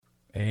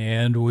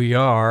And we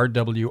are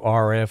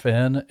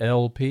WRFN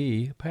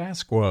LP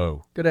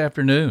Pasquo. Good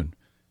afternoon.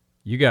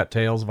 You got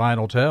Tales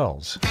Vinyl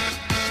Tells.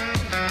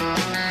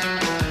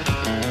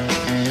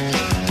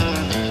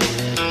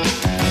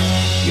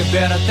 You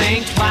better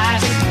think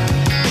twice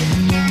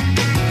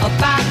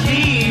about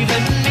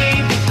leaving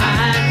me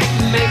behind.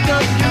 Make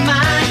up your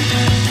mind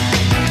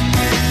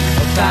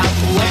about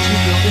what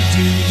you're gonna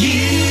do.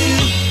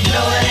 You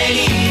know it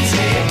ain't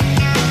easy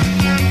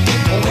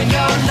when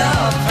your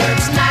love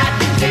hurts night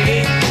and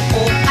day.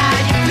 Oh, how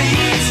you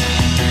please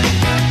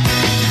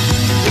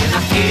when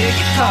I hear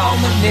you call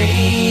my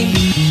name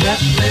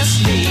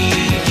breathlessly.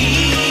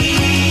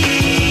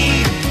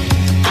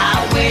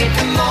 I wait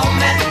a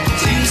moment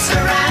to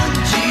surround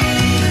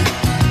you.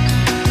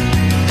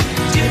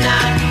 Do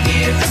not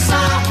hear the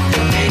song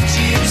that makes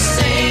you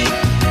sing.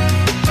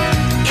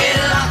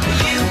 It'll offer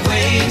you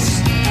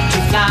ways to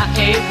fly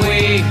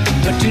away,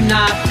 but do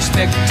not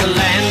expect to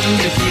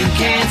land if you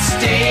can't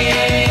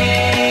stay.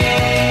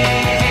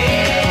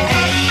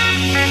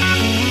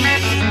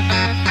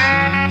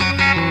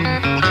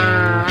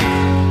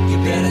 You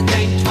better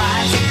think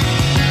twice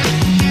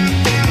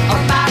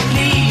about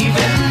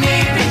leaving me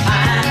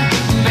behind.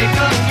 Make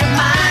up your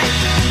mind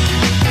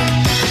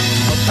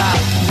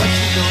about what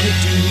you're gonna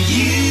do.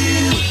 You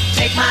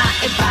take my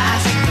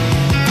advice.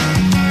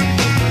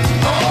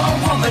 Oh,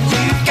 woman,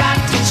 you've got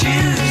to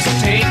choose.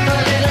 Take a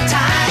little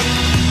time.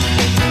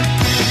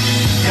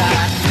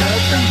 Got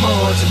nothing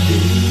more to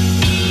lose.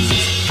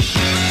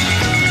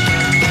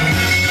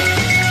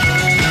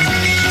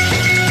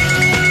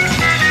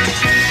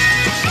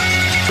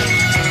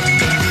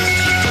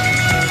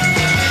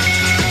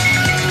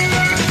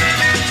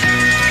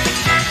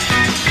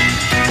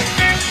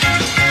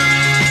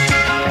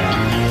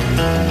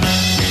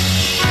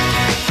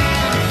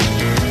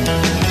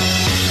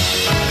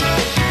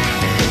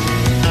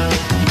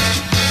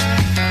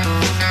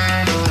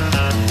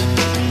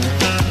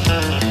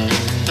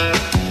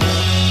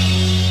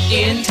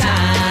 In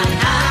time,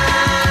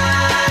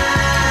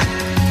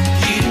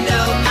 you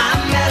know my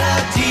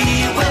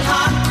melody will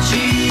haunt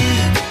you.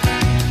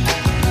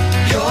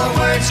 Your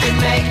words can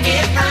make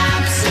it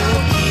rhyme so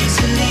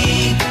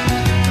easily.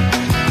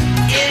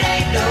 It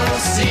ain't no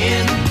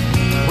sin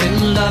when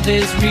love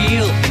is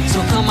real.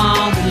 So come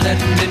on and let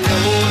me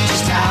know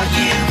just how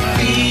you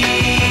feel.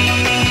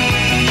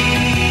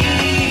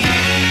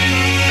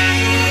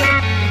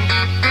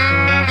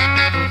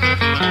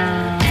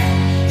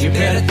 You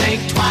better think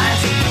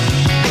twice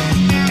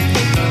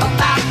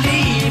about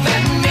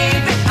leaving me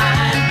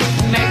behind.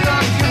 Make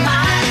up your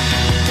mind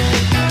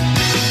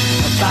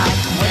about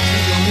what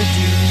you're gonna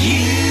do.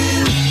 You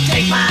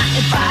take my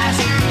advice.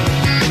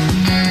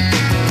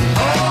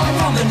 Oh,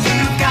 woman,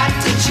 you've got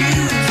to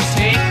choose.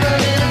 Take a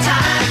little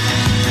time.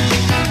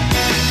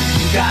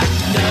 You got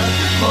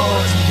nothing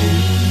more to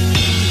lose.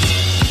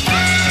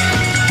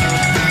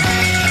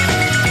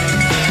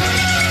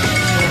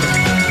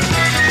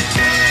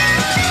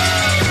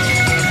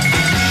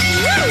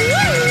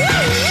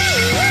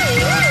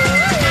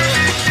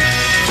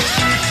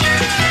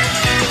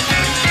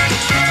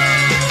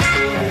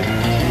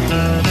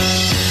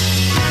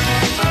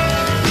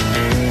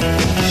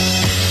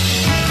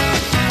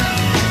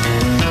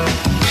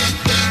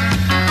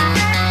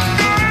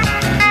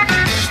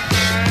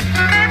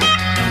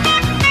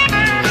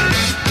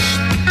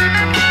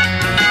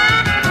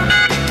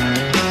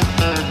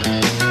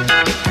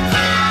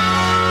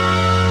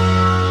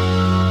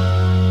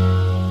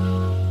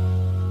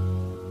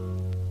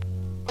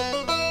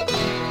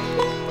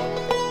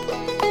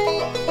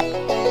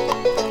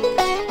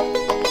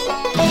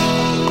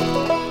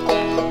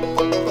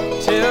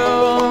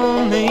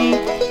 Tell me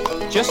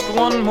just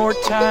one more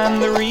time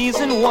the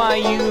reason why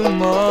you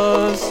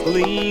must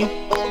leave.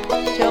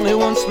 Tell me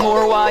once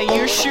more why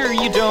you're sure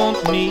you don't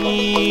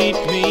need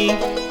me.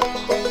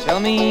 Tell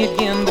me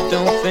again, but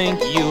don't think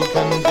you'll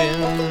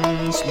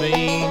convince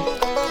me.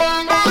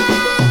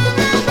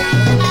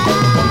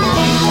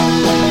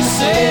 You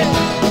said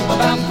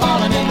about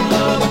falling in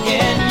love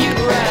again, you'd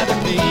rather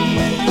be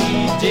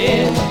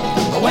dead.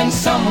 But when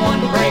someone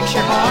breaks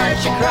your heart,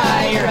 you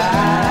cry your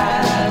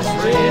eyes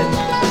red.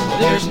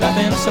 There's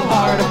nothing so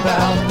hard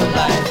about the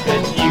life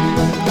that you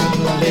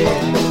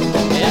live.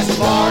 As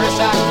far as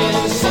I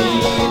can see,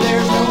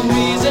 there's no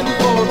reason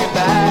for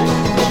goodbye.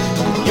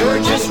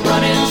 You're just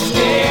running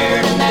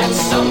scared, and that's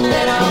something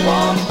I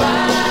won't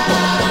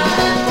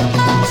find.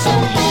 So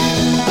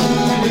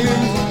you,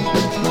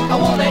 I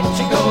won't let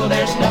you go.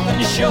 There's nothing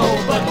to show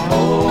but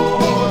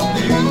more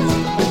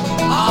blues.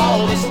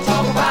 All this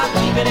talk about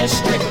leaving is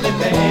strictly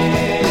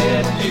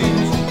bad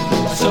news.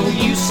 So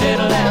you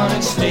settle down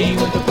and stay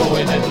with the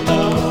boy that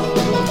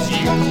loves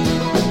you.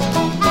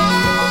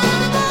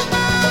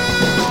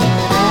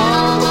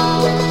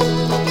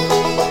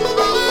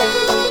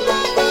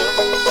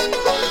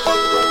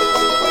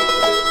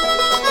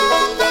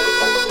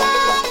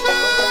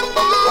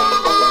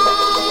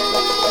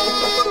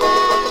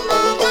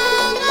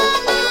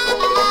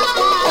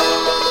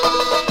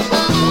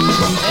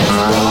 As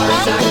far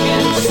as I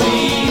can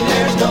see,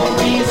 there's no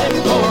reason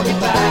for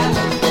goodbye.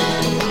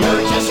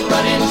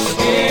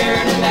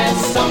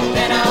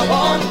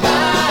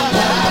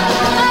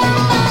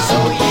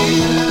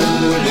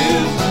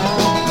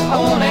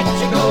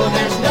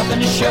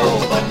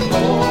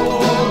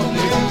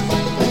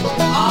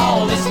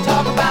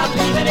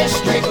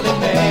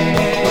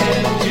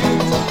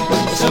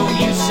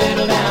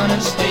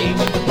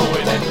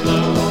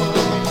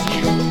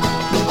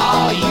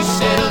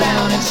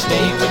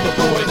 a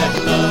boy that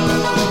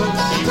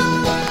loves you.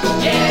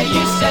 Yeah,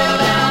 you settle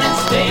down and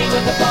stay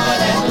with the boy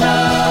that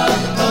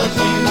loves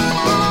you.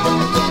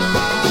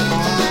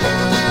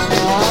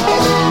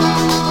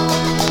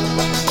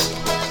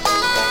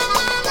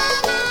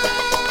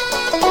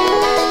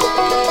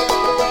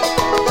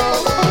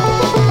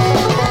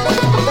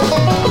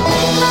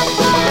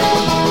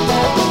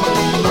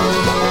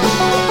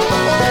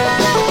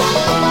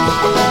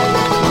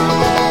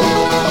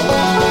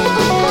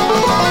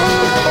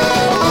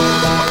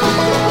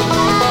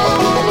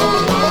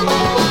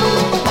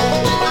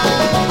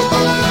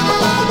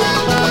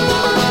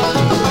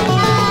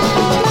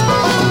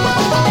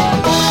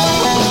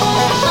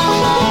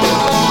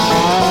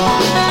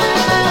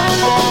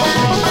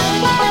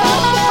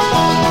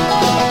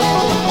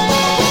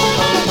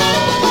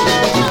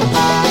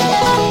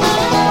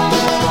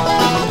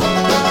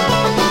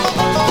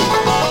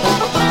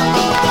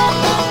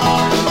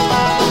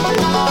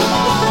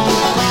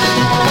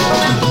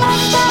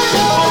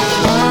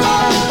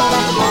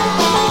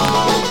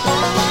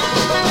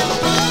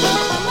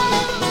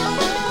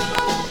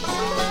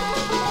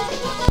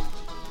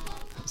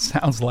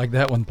 Sounds like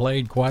that one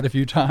played quite a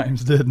few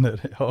times, didn't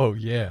it? Oh,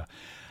 yeah.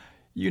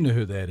 You know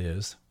who that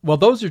is. Well,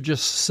 those are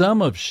just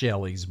some of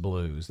Shelley's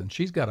blues, and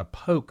she's got a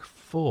poke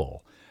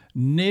full.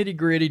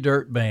 Nitty-gritty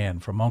dirt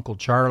band from Uncle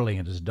Charlie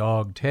and his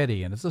dog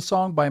Teddy, and it's a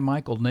song by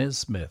Michael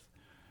Nesmith.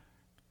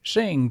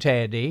 Sing,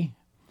 Teddy.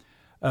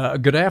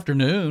 Good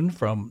afternoon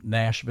from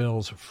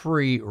Nashville's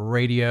free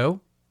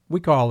radio. We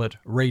call it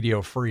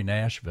Radio Free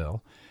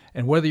Nashville.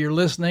 And whether you're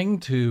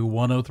listening to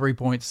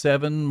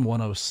 103.7,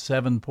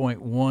 107.1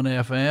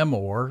 FM,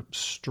 or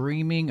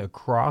streaming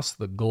across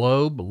the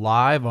globe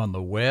live on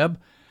the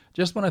web,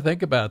 just when I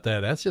think about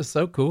that, that's just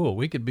so cool.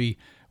 We could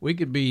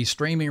be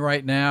streaming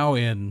right now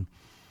in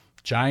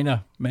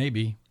China,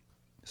 maybe,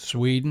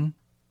 Sweden,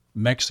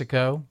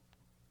 Mexico,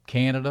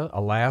 Canada,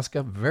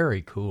 Alaska.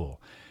 Very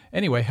cool.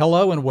 Anyway,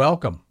 hello and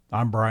welcome.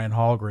 I'm Brian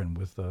Hallgren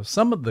with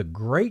some of the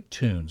great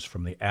tunes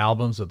from the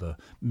albums of the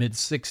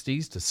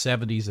mid-'60s to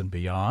 '70s and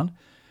beyond.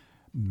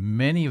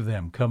 Many of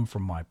them come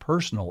from my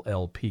personal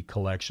LP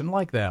collection,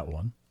 like that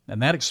one.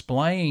 And that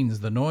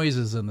explains the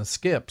noises and the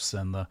skips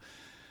and the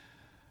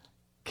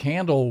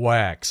candle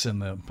wax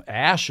and the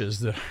ashes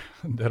that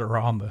are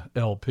on the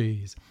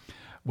LPs.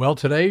 Well,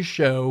 today's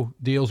show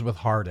deals with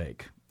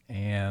heartache.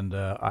 And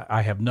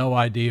I have no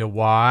idea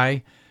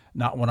why.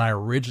 Not when I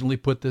originally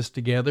put this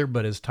together,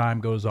 but as time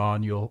goes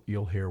on,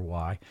 you'll hear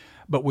why.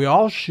 But we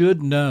all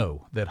should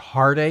know that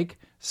heartache,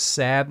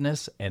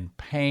 sadness, and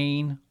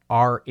pain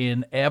are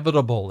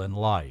inevitable in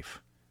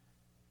life.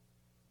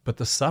 But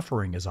the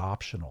suffering is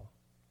optional.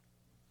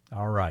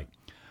 All right.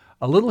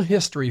 A little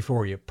history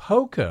for you.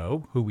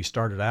 Poco, who we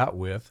started out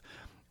with,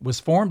 was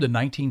formed in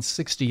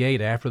 1968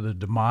 after the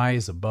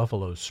demise of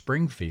Buffalo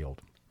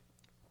Springfield.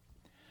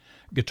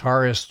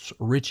 Guitarists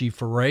Richie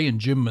Furay and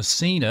Jim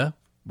Messina,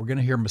 we're going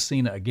to hear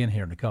Messina again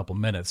here in a couple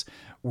minutes,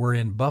 were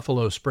in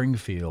Buffalo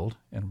Springfield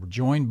and were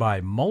joined by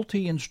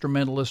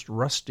multi-instrumentalist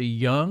Rusty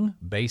Young,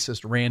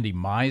 bassist Randy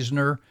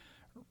Meisner,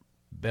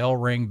 bell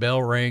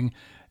ring,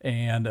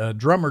 and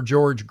drummer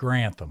George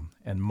Grantham.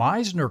 And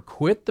Meisner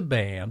quit the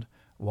band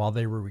while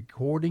they were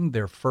recording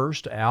their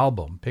first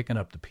album, Picking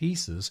Up the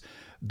Pieces,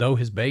 though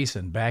his bass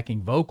and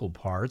backing vocal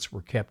parts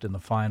were kept in the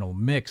final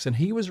mix, and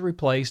he was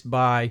replaced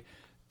by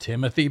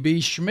Timothy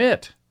B.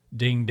 Schmidt,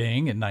 ding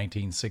ding, in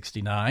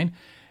 1969,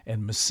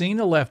 and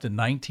Messina left in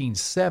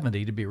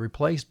 1970 to be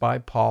replaced by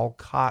Paul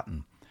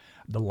Cotton.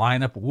 The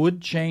lineup would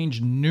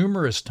change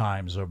numerous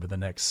times over the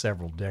next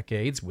several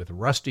decades, with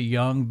Rusty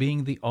Young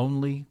being the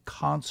only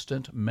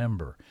constant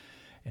member.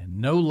 And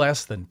no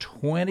less than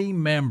 20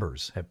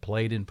 members have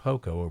played in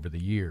Poco over the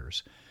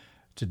years.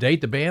 To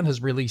date, the band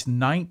has released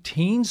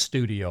 19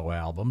 studio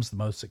albums, the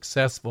most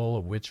successful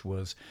of which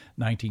was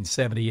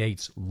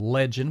 1978's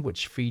Legend,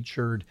 which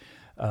featured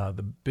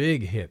the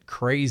big hit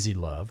Crazy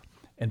Love.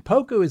 And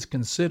Poco is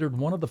considered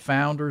one of the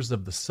founders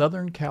of the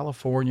Southern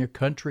California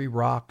country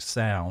rock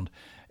sound,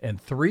 and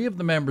 3 of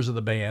the members of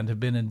the band have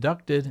been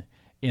inducted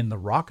in the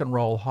Rock and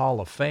Roll Hall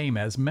of Fame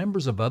as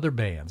members of other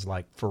bands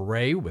like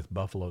Furay with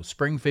Buffalo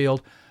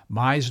Springfield,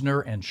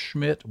 Meisner and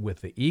Schmidt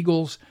with the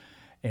Eagles,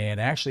 and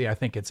actually I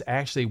think it's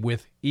actually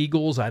with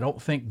Eagles. I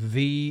don't think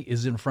 "the"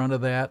 is in front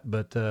of that,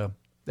 but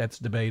that's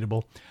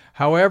debatable.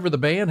 However, the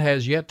band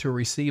has yet to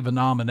receive a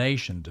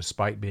nomination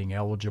despite being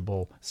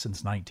eligible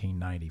since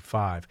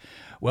 1995.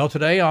 Well,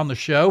 today on the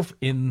show,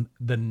 in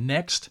the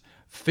next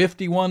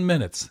 51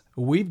 minutes,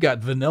 we've got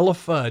Vanilla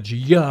Fudge.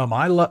 Yum,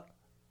 I love...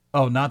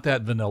 Oh, not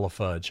that Vanilla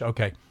Fudge.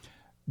 Okay.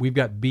 We've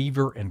got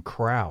Beaver and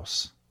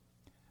Krause.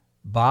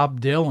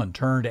 Bob Dylan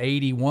turned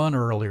 81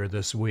 earlier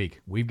this week.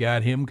 We've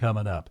got him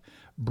coming up.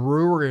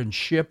 Brewer and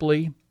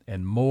Shipley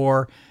and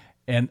more.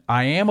 And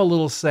I am a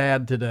little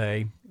sad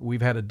today.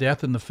 We've had a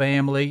death in the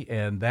family,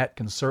 and that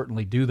can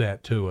certainly do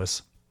that to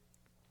us.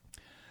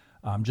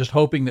 I'm just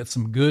hoping that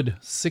some good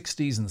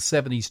 60s and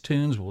 70s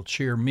tunes will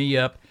cheer me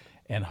up,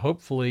 and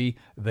hopefully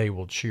they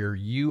will cheer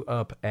you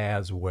up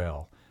as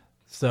well.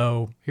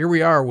 So here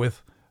we are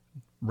with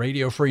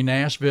Radio Free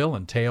Nashville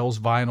and Tales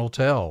Vinyl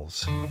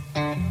Tells.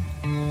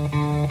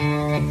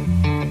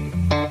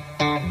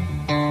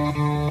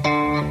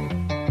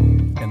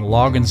 And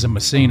Loggins and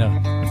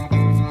Messina.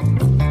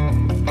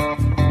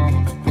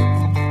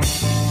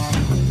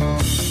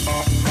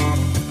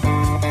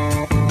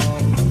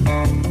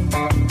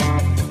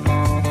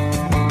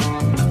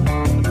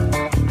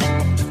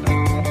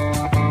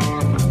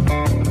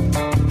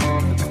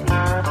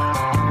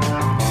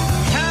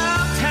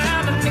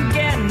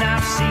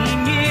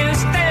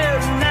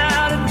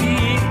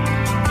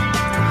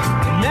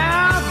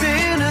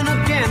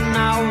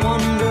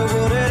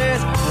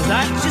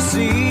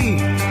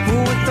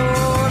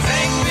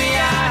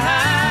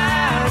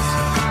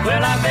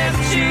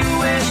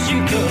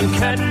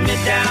 Cut me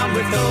down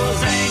with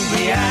those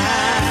angry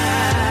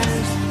eyes.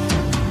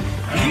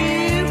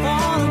 You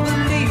wanna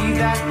believe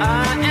that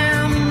I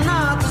am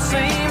not the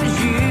same as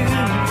you.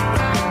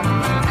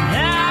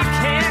 I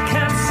can't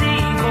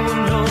conceive, oh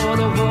Lord,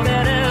 of what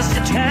it is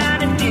you're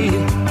trying to do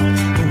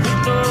with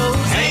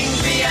those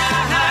angry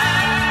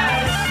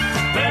eyes.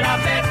 Well, I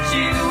bet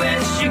you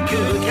wish you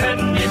could cut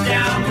me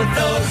down with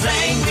those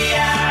angry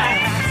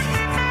eyes.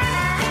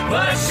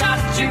 What a shot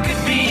you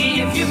could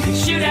be if you could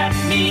shoot at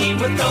me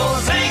with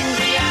those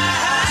angry eyes.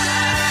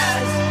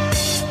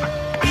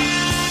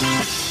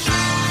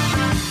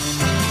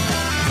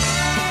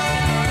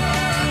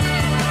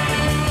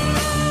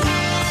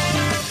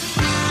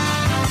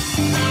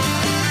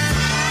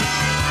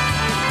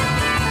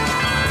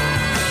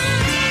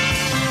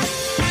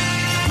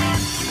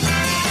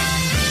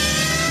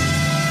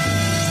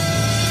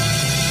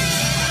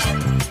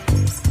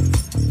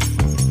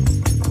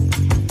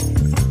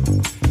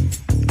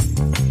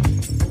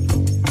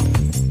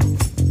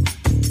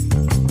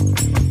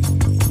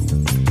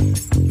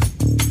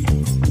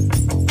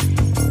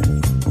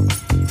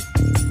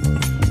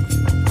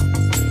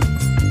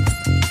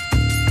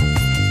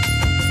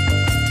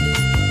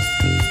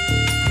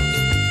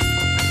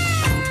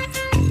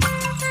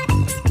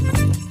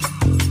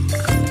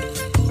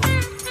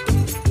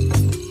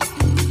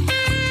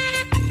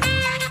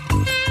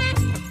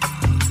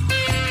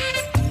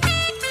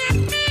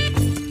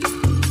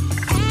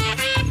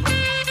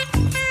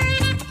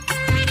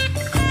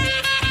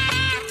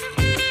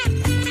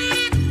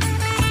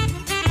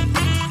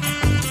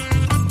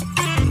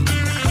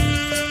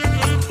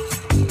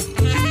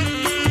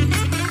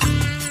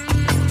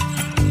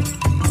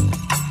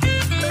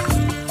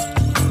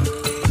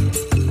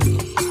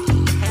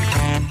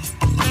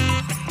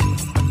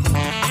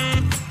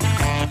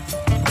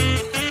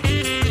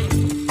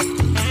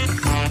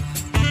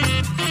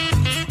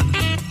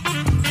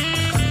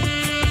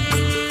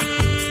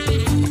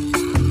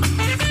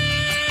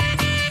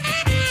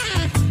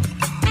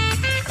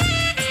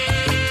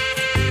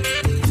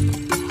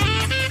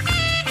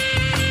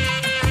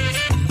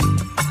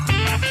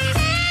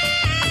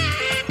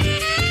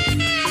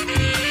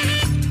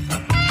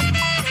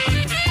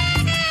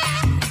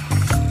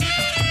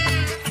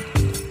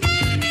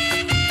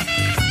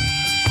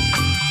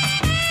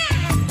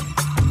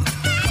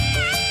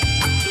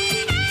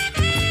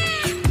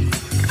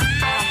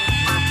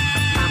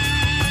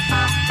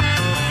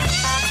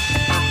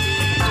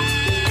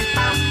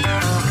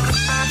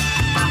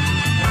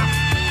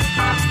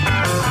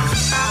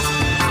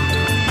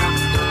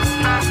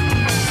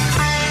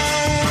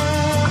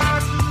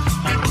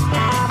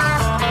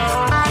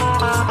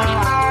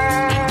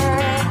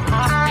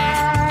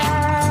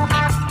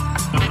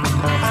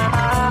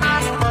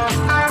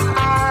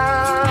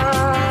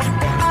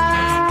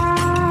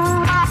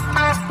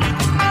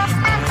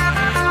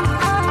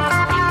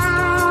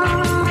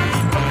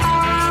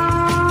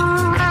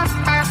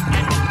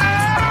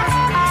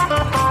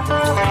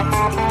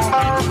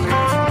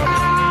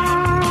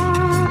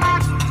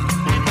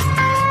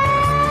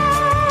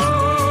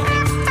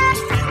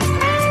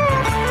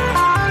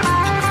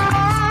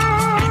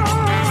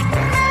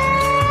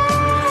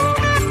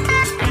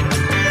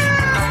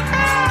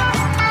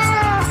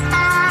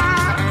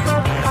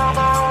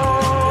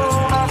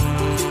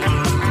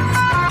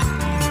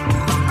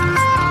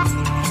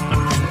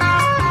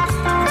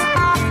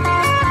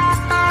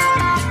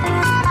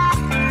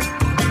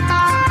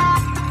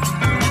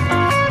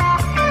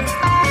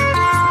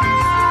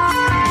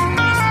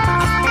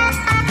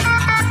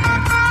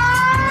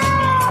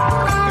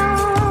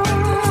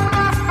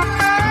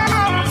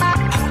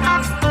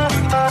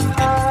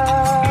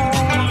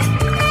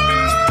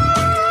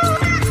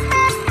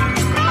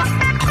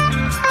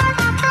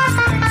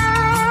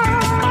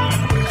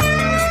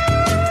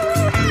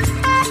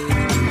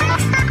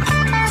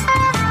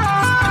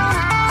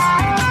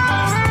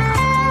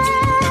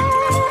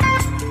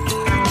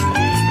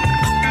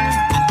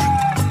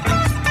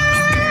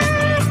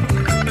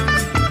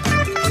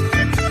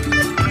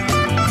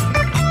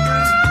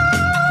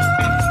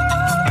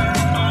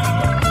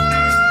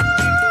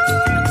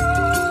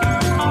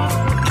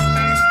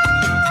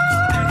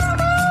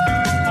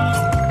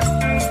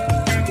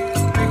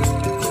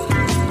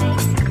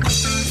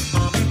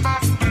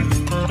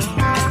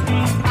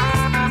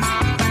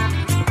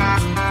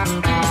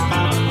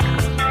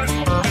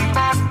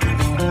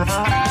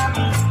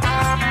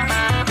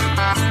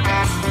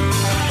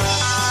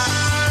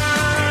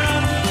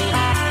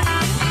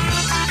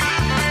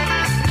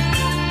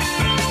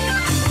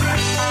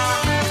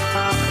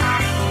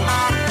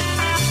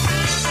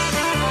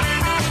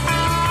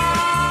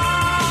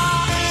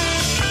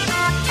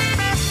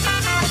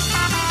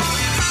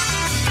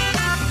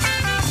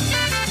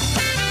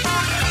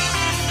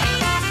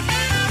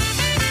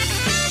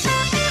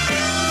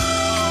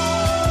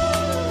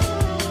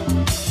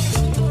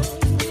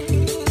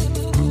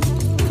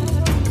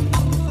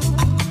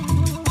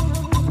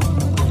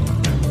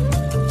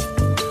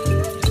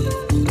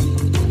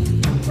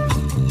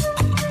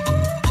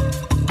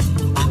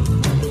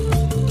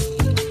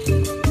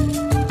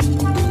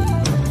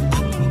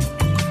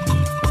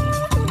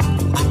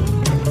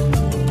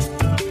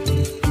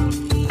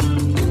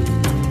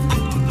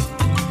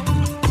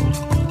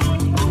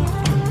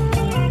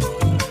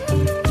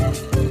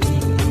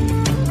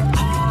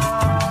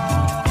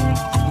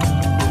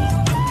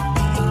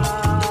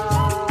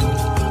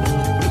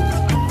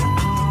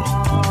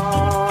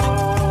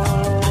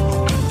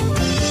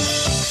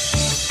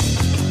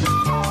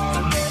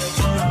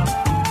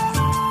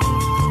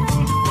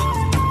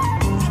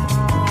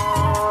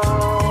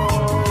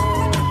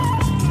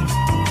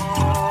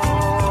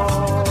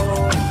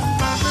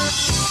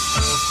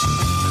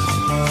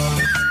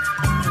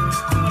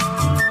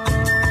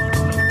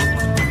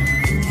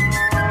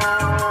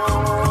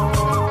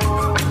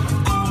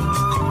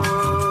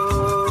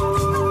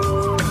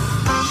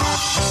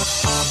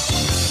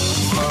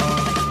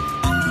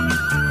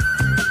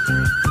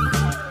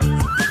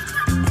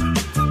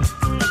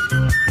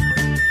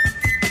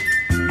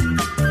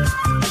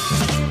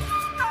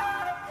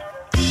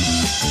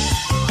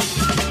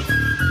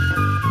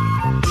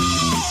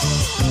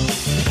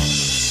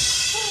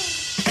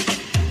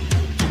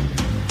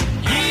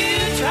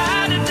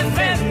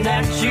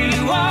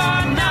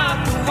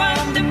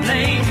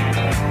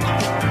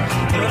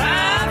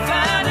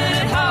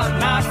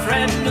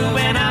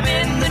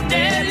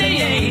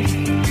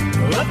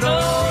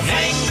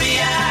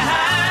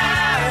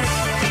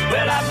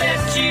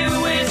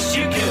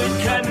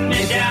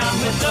 me down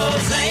with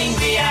those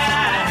angry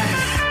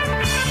eyes.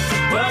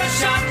 What a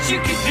shot you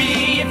could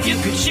be if you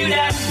could shoot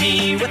at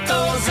me with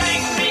those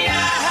angry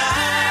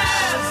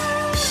eyes.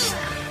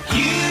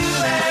 You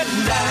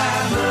and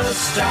I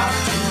must start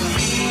to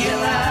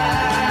realize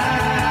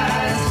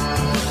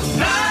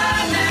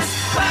blindness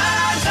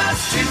binds us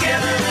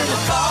together in a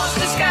false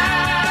disguise.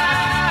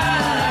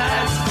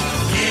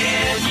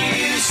 Can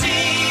you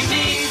see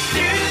me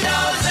through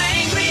those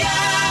angry eyes?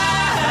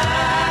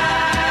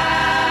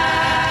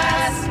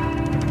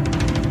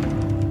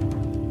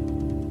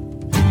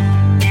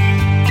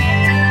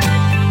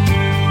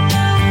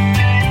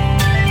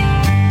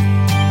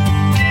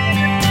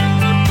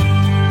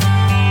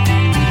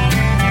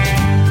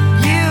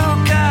 You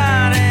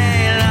got a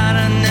lot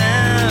of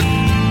nerve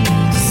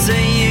to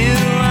say you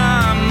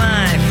are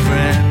my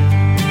friend.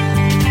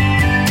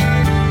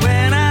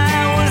 When I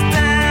was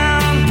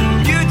down,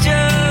 you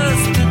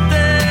just stood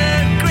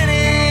there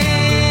grinning.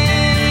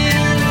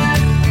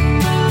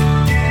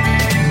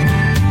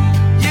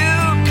 You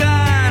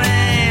got a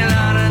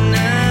lot of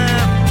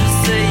nerve to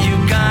say you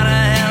got a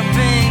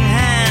helping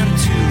hand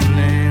to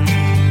lend.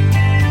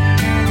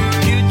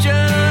 You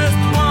just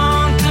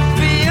want to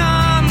be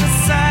on the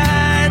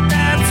side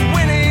that's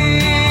winning.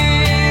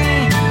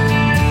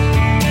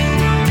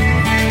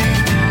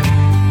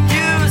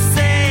 You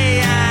say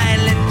I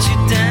let you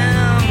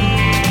down.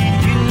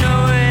 You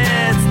know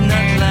it's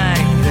not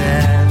like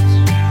that.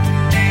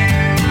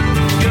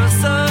 You're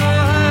so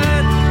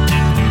hurt.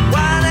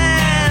 Why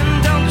then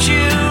don't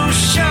you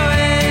show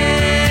it?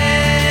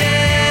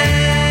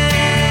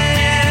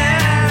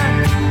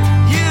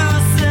 You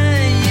say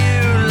you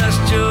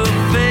lost your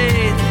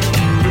faith,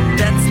 but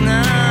that's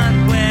not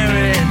where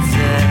it's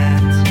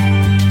at.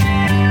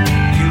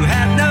 You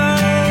had no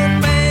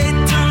faith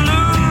to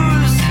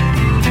lose,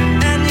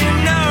 and you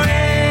know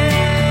it.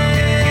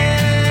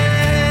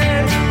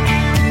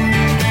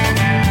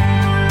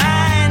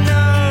 I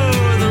know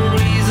the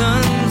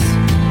reasons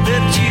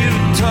that you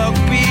talk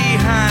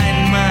behind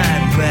my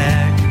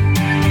back.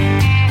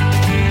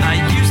 I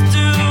used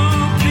to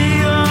be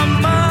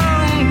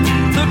among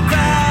the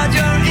crowd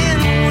you're in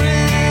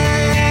with.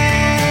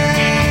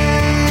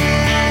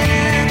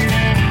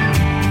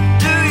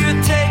 Do you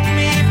take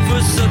me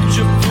for such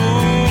a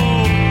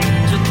fool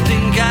to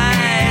think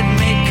I'd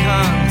make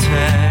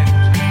contact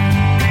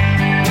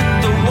with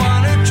the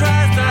one who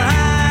tries to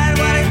hide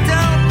what I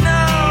don't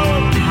know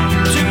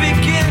to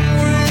begin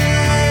with?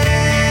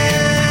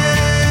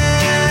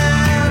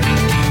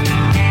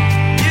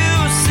 You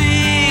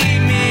see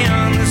me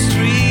on the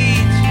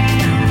street,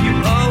 you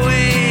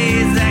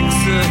always act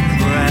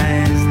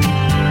surprised.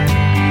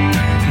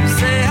 You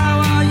say, how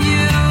are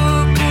you?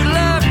 Good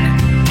luck,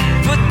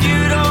 but you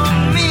don't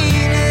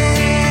mean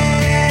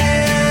it.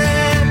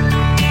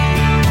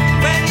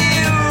 When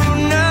you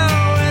know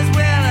as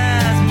well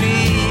as me,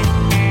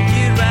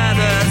 you'd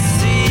rather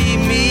see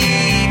me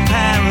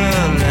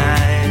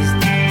paralyzed.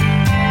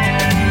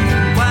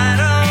 Why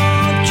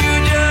don't you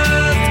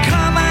just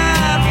come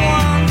out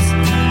once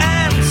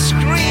and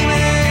scream it?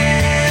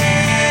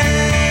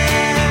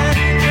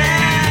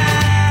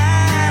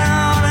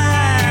 Don't I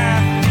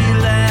feel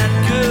that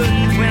good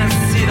when I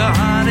see the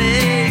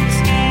heartaches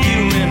you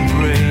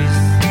embrace?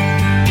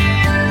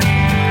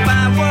 If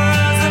I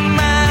was a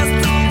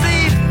master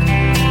thief,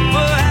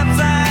 perhaps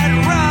I'd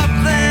rob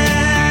them.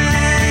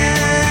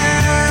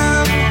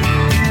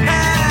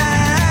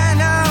 I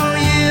know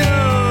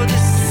you're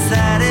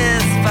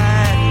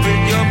dissatisfied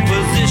with your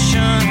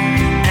position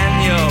and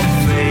your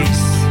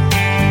face,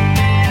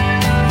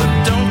 but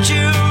don't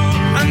you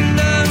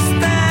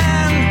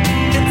understand?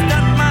 It's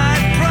not my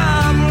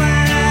problem.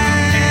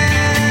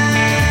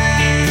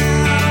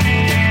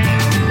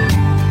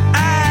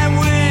 I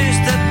wish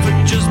that for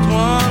just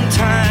one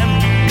time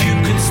you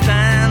could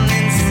stand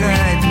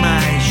inside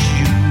my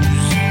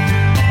shoes,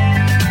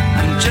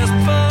 and just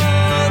for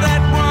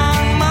that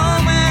one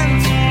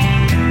moment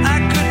I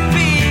could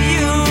be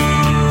you.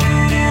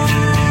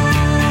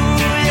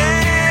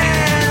 Yeah,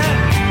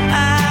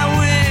 I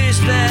wish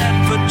that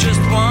for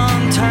just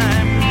one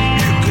time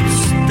you could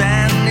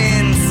stand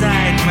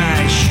inside my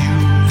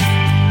shoes.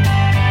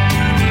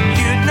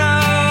 You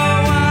know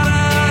what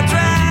a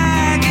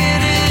drag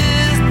it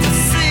is to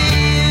see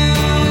you.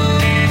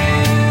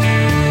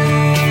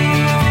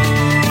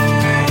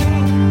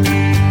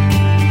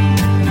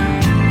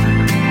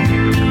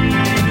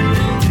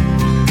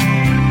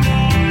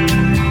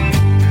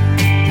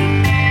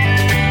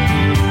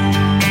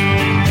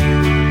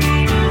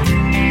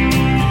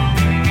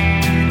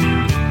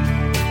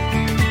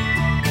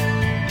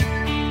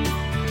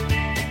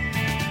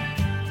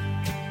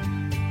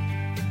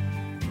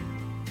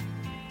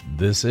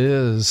 This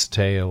is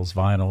Tales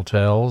Vinyl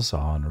Tells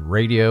on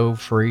Radio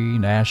Free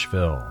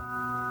Nashville.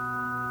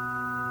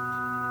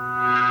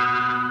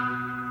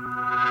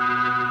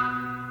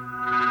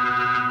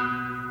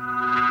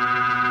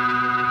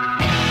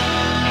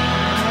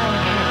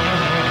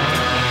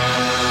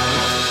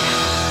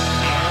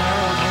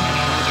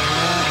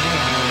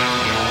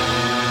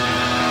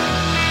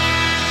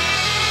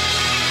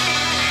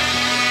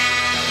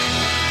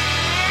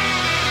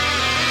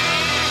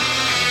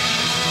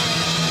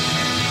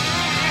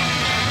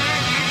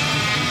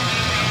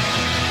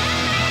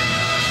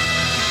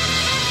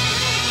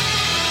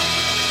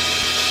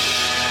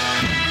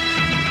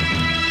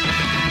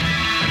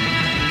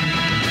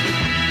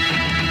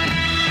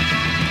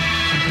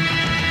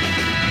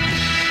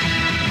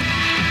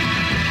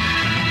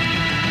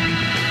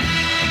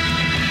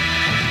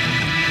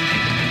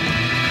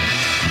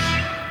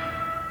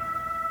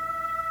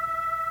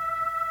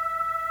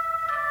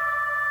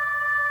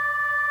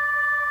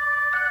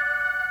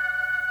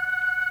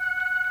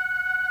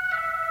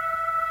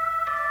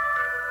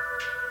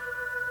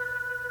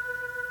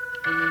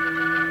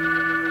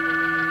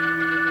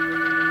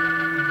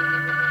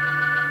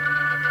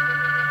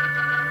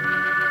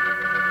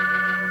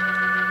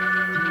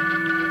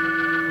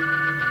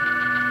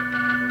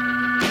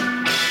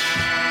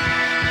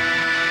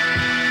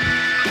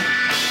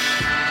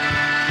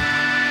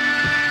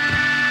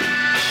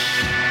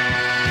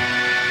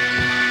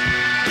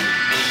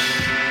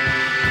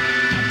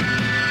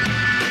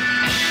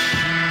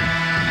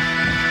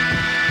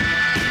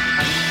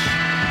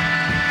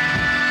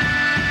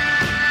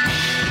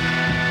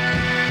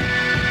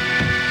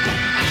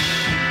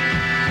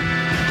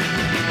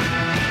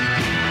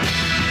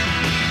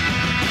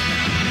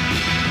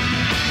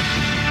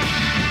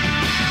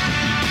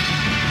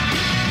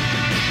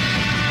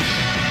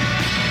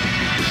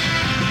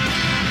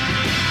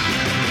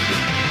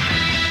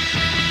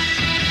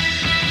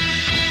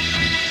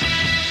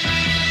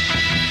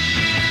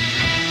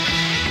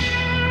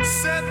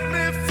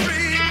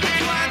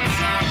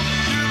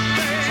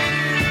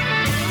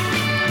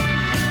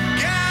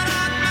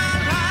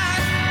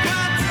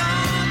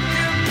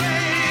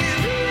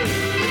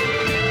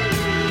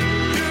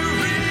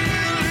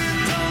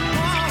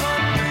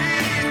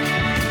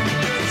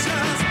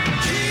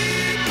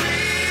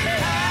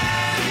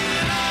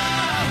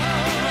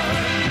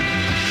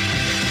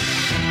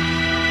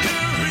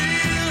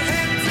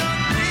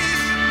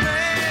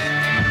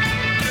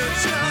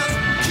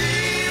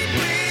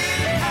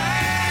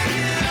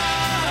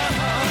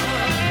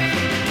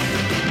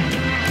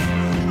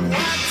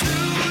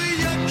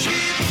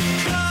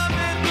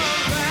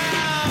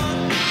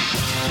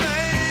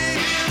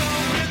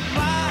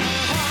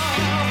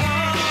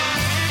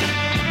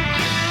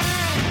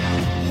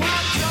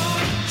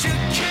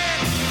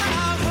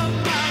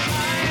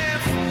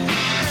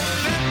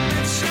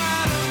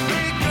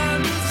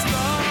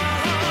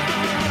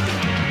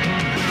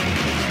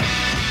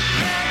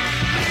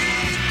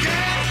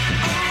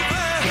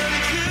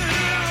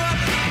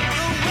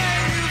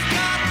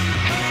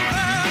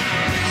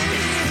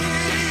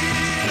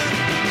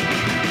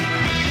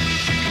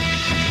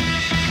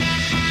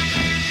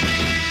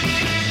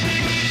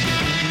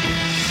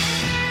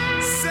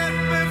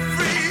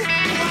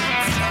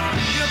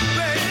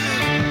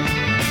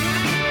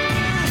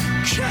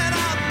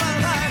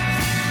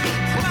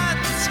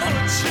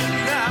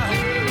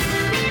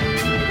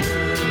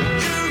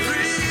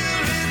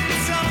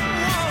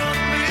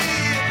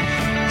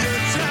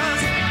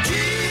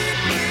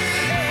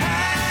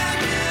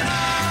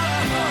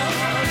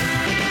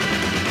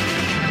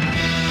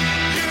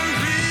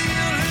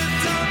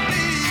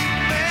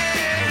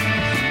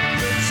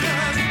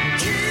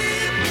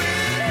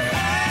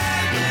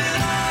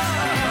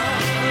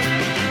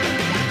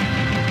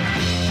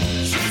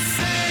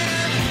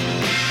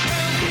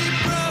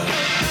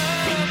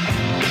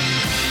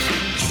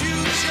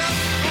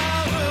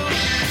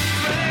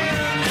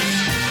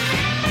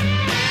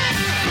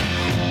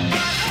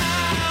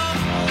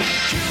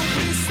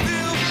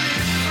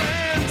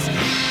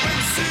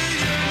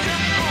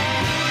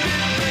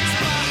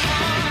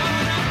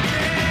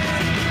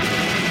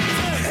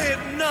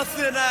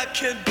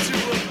 can do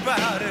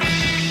about it.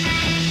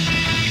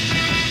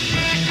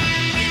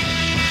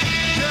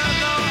 You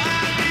know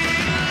I need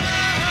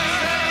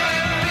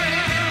love.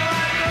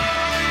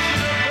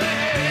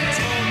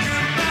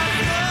 Talking about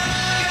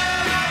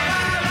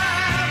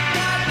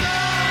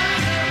love.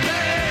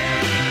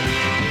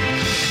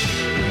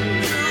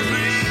 You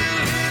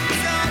really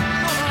don't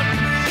want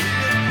me.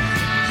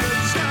 You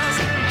just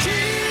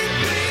keep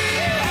me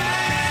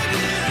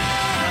hanging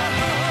on.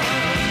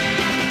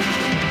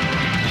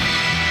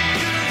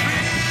 You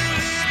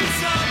really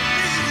don't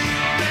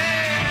need me.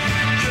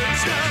 You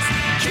just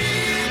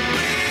keep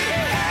me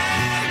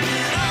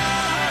hanging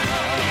on.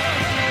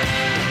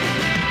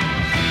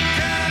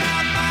 Get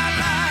out my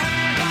life,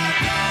 why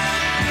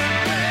don't you,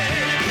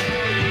 baby?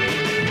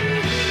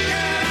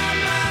 Get out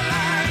my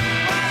life,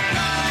 why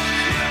don't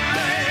you,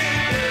 baby?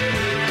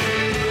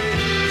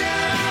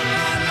 Get out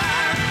my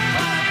life,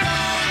 why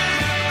don't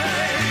you,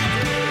 baby?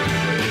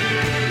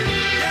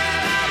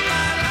 Get out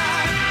my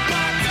life,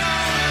 why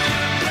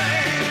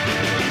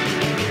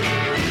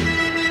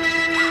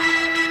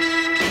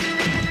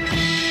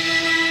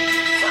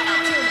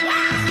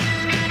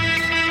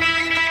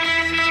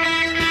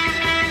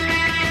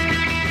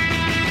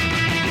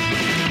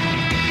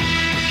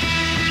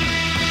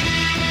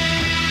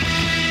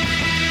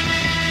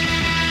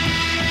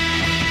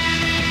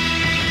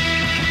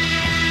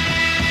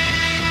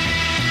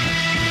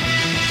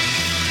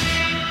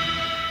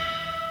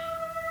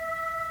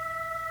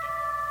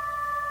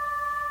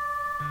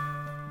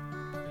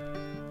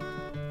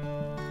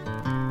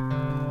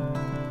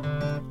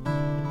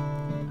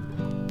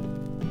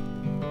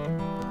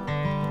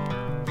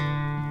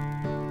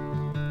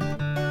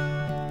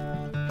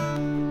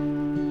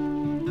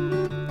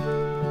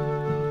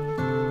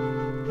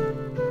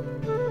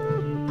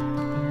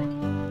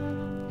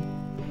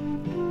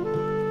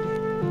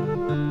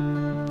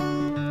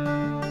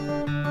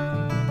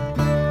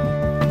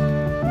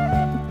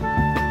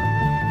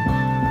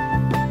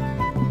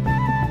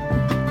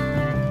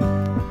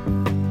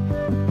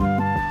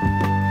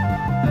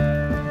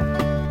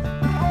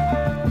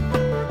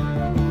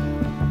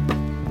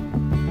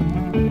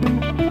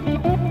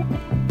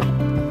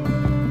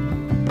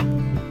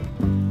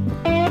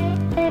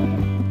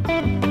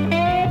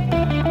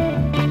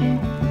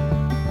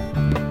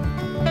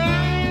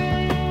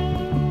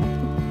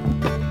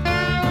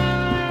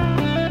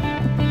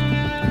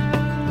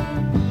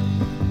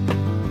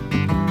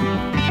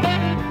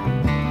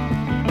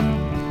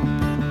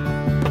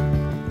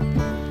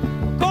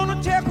gonna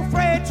take a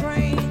freight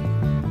train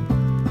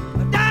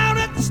down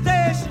at the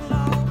station,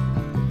 Lord.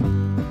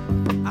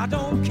 I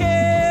don't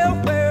care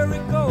where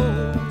it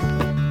goes.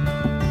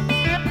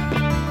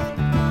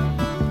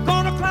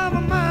 Gonna climb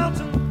a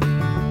mountain,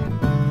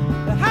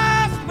 the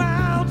highest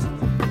mountain.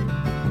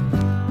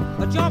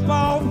 I jump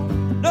off,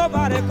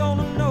 nobody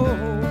gonna know.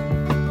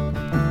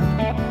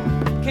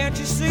 Can't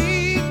you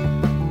see?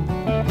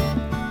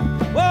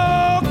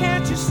 Oh,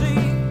 can't you see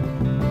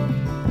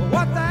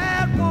what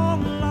that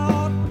woman,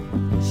 Lord,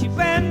 she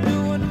been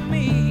doing to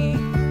me?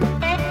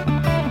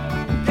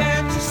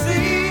 Can't you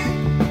see?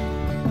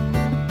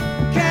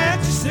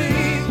 Can't you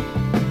see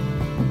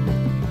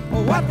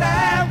what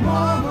that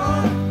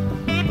woman,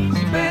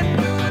 she been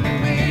doing to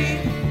me?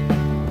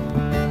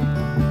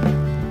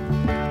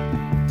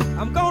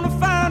 I'm gonna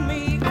find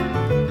me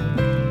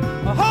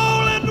a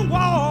hole in the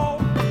wall.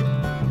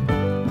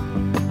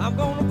 I'm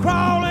gonna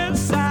crawl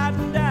inside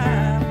and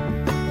die.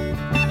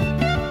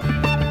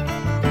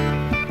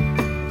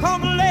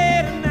 Come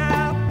later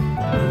now,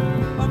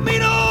 a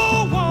mean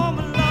old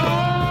woman,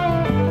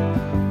 Lord,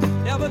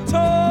 never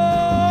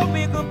told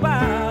me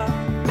goodbye.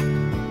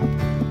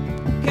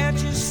 Can't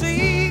you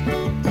see?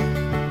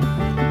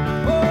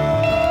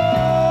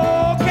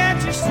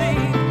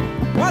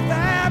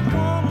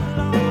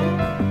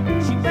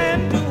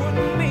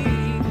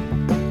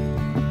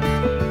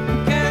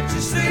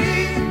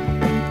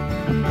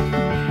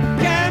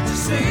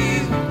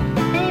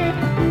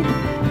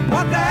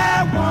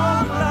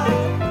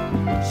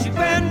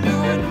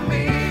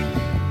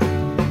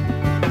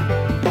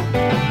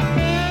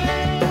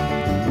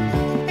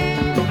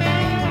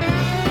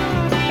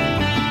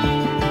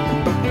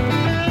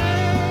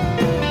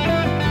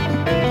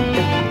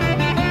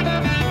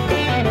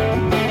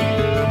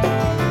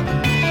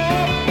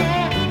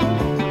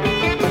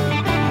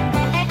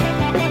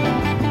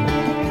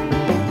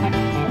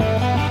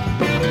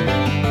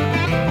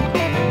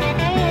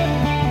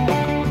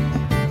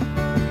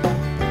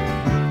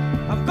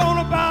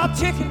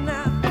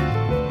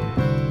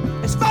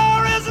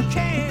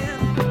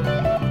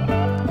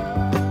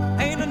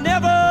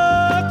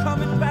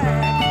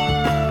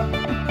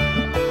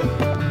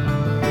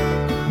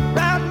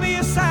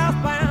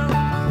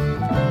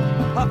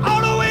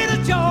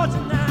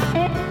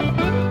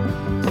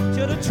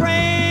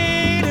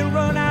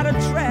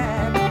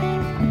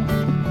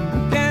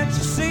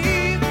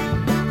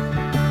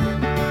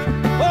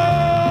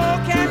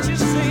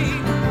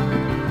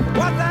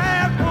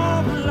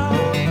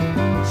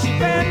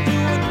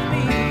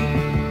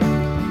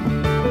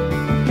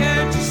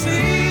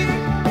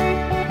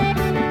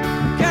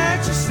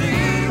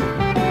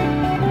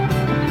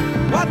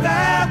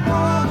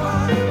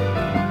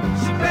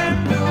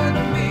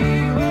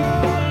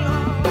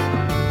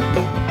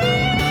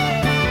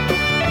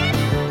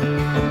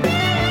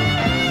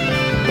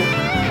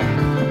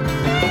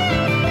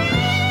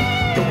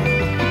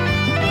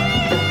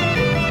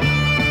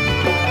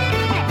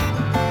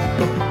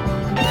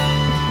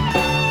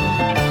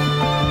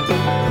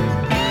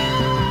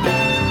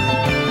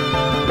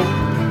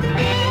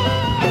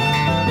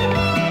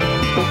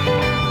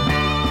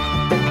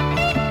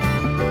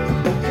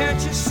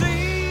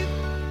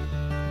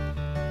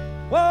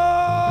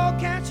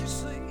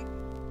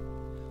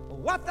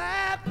 what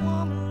that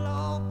woman,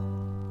 Lord,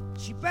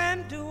 she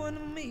been doing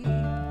to me.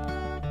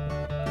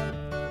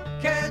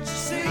 Can't you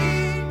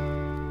see?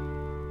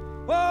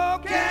 Oh,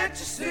 can't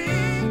you see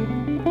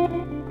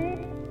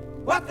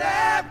what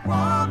that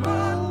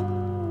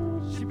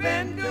woman, she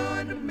been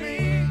doing to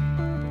me?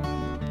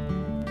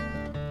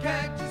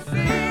 Can't you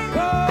see?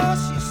 Oh,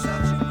 she's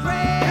such a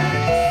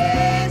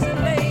crazy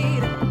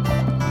lady.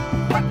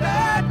 What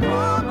that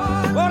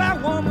woman, oh,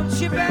 that woman,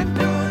 she been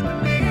doing to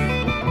me.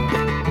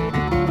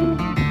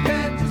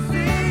 Can't you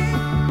see?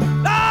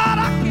 Lord,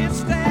 I can't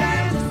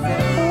stand to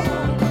see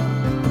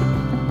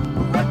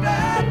what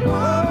that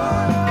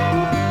woman,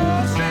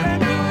 she been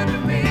doing to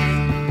me.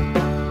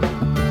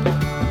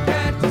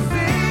 Can't you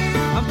see?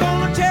 I'm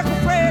gonna take a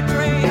freight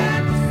train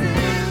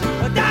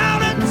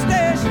down at the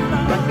station.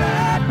 What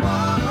that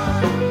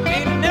woman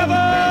ain't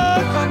never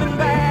coming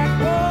back.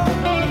 Oh,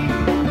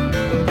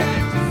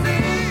 can't you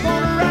see?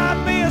 Gonna ride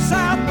me a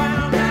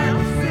southbound now,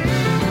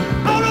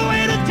 all the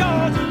way to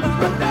Georgia, Lord.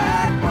 What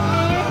that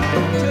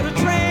woman, till the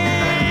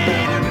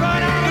train is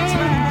run out of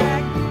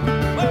track.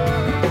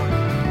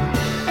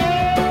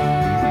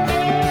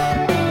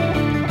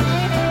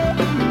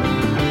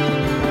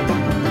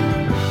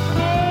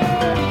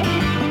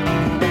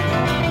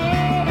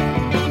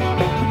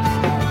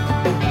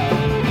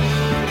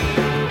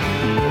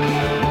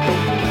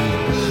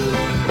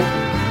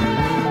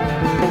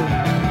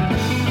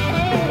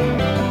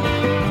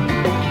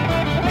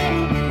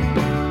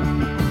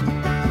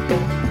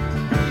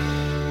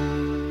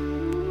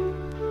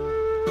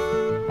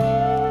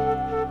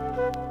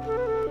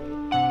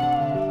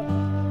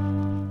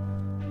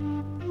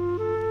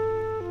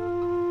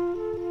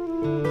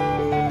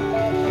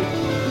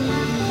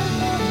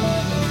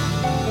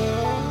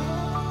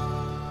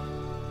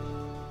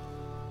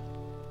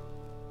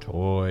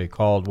 Toy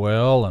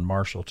Caldwell and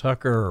Marshall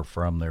Tucker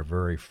from their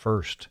very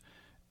first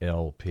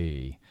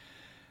LP.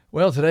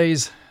 Well,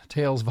 today's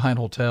Tales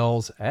Vinyl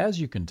Tells, as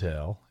you can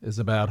tell, is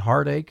about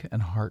heartache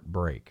and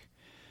heartbreak.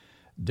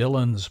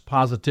 Dylan's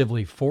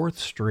Positively 4th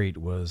Street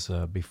was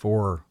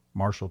before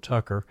Marshall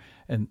Tucker,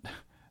 and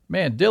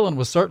man, Dylan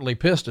was certainly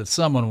pissed at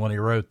someone when he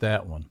wrote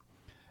that one.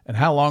 And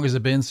how long has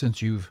it been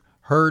since you've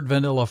heard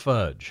Vanilla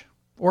Fudge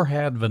or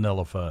had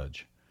Vanilla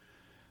Fudge?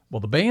 Well,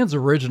 the band's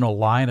original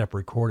lineup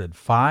recorded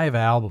 5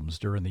 albums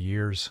during the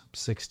years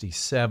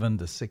 67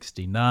 to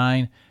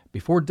 69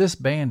 before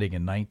disbanding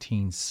in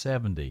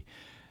 1970.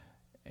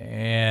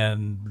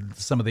 And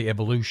some of the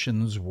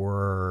evolutions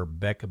were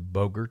Beck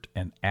Bogert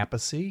and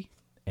Appice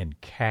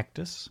and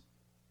Cactus.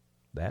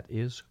 That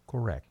is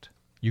correct.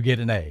 You get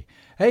an A.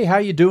 Hey, how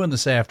you doing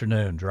this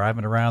afternoon?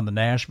 Driving around the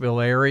Nashville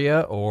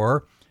area,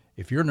 or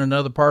if you're in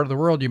another part of the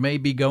world, you may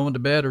be going to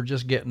bed or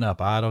just getting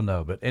up. I don't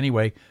know. But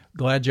anyway,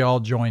 glad you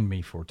all joined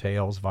me for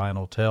Tales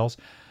Vinyl Tells.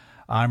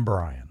 I'm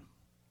Brian.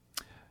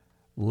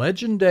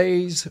 Legend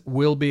days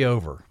will be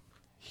over.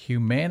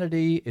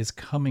 Humanity is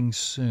coming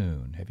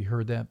soon. Have you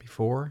heard that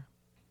before?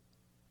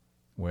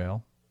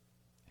 Well,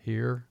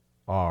 here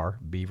are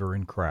Beaver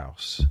and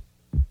Krause.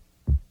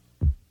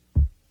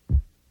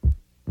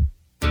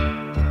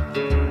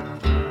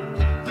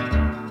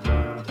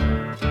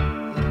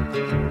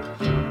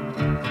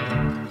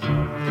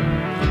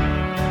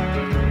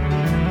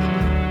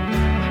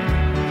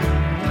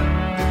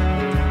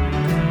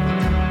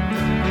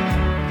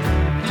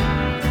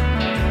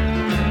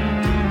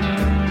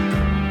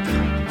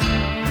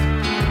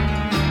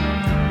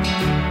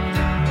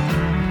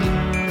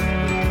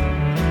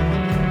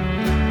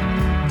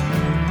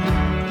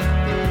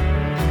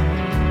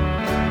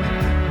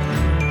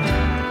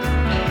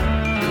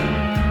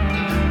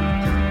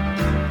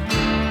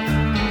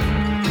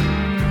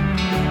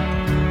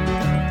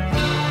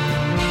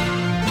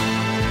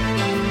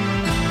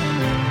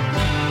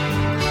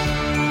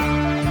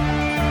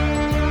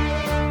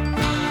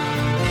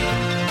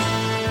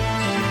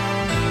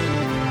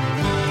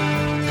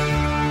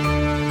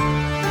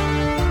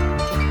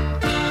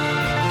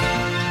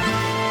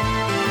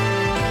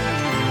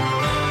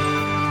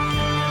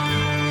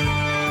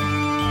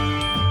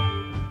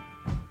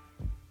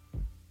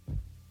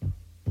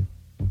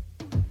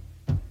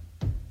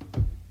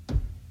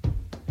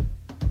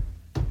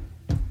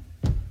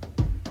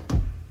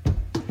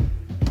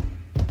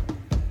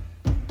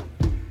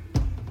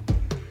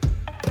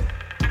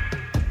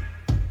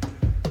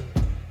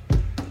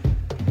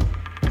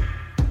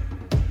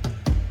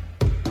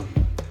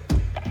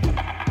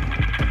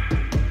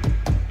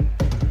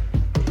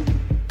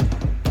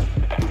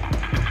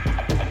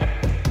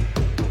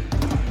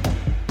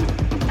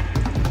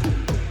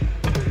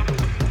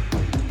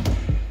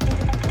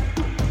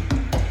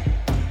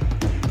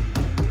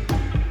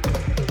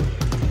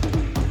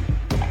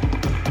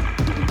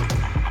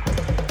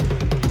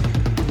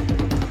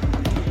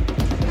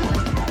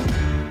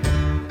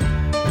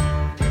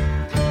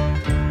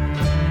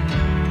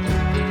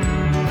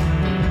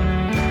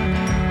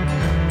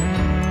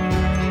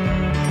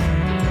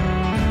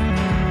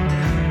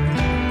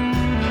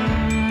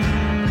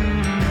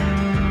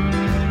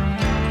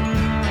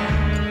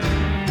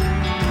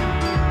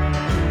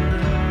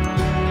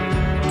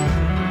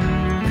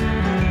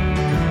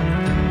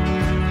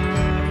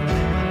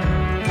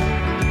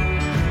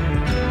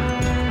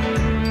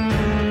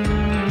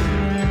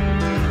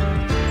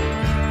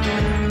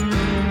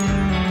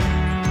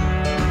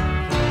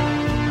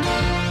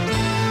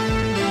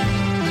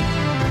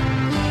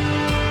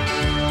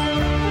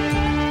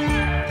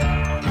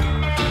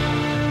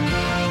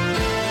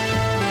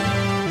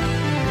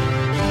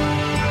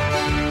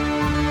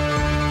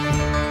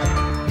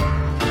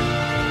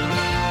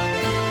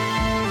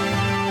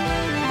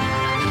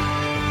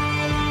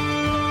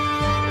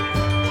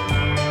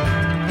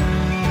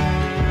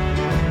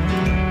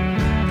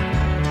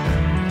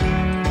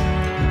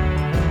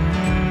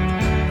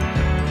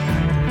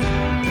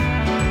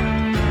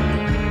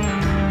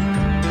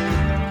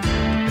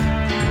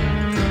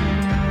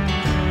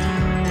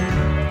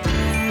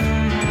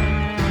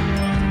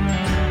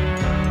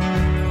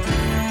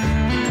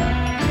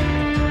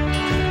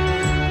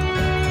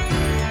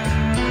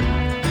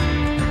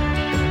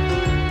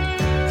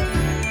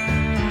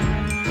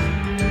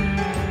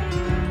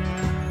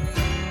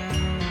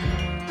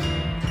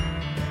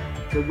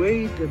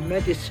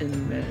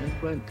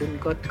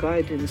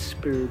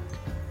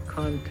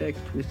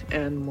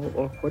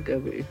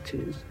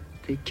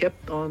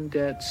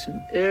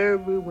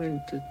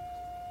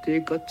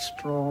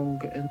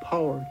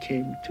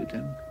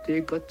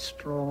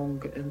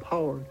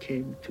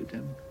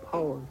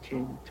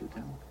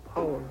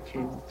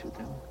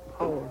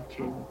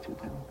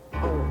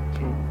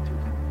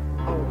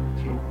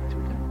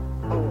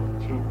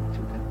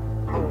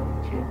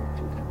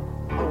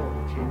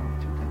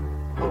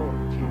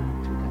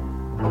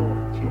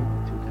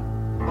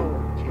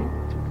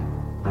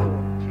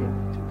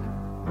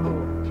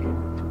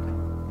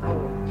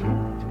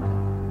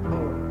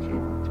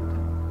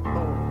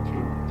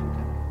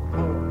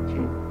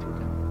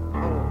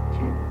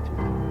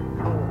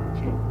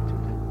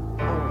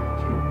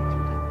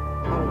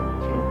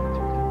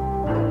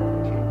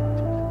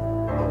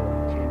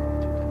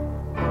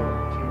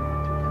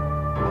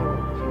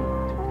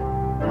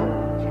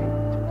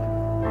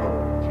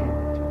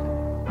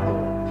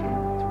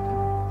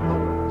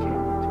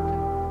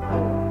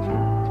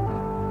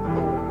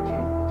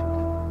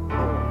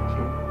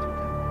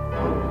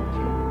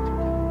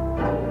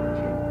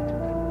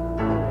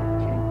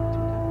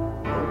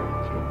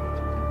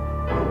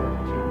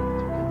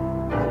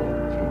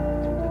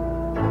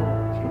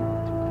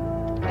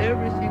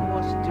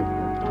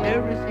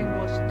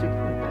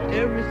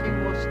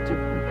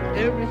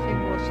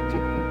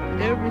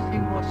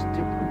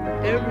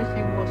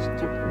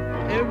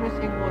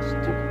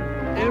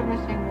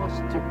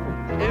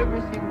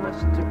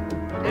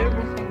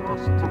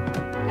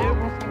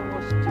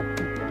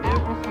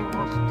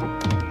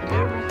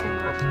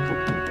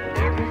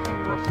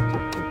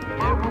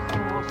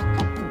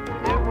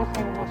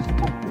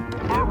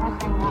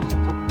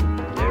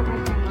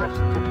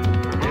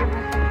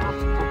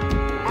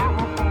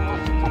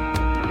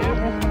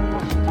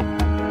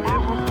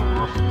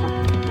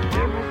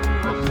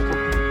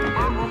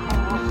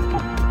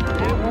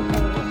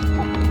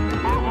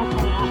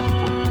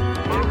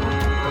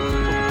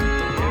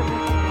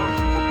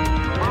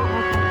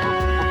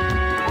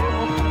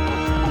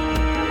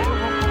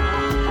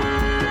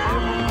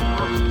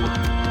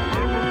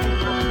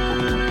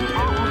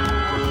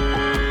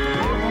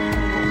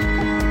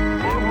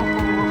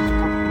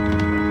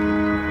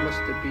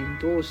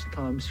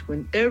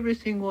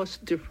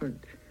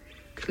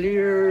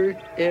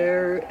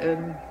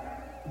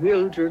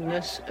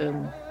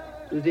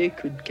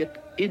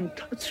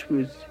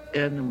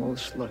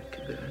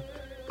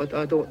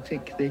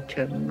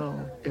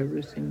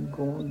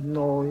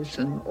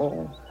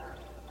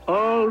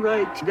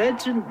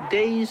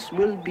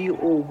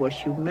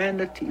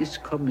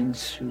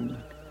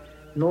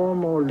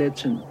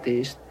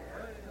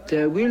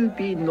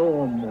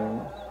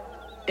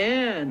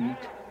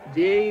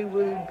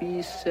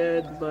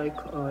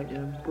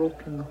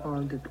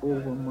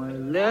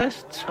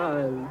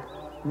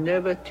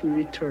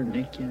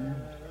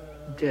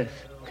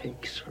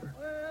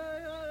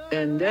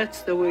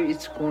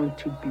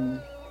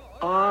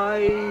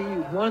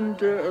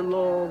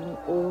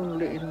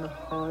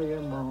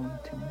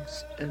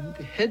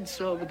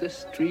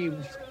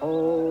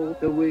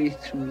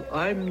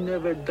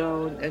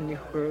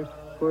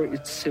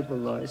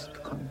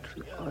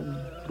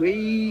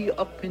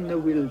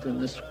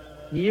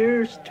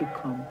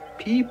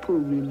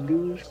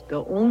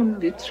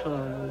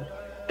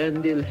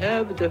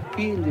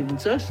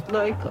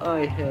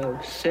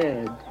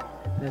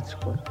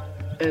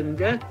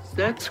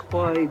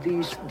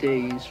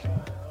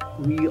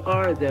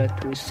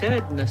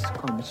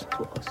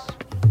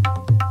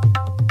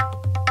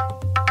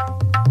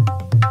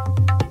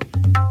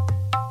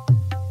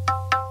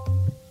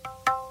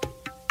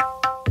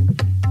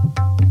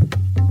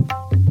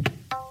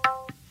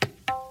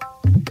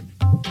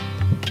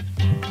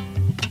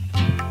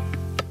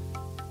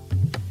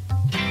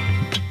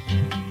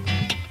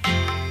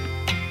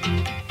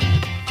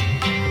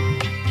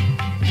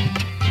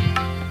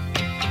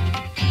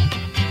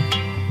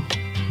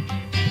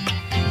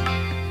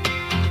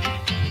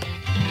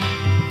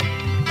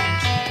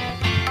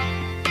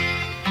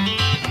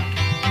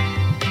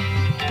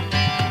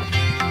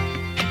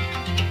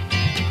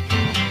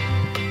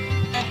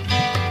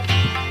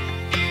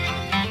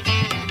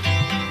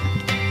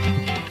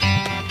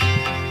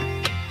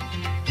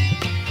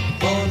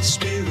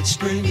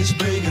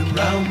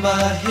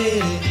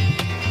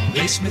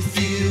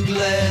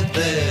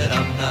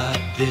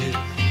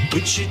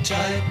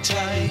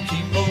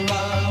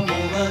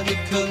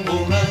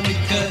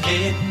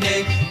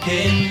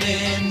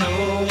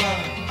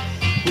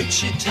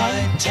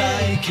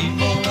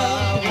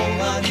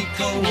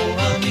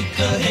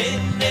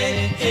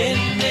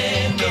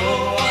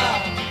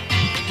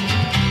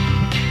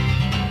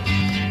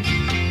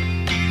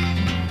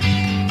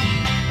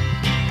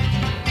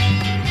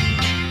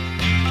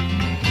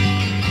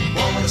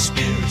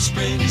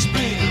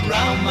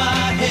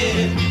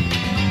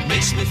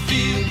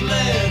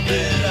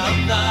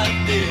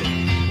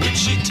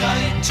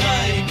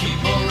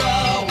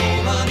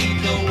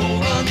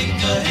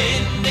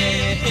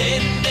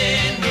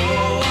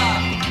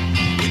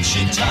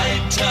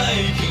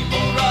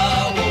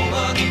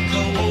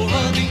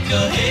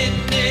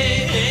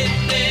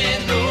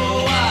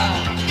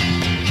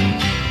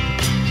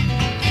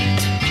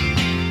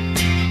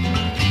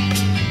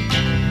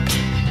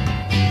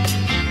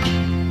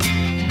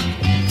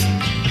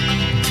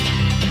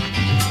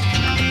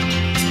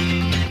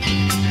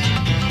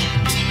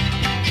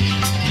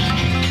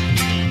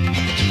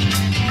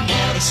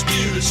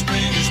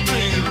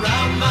 spring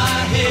around my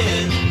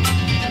head.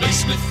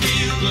 Makes me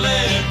feel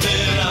glad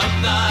that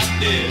I'm not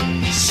dead.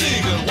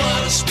 Singing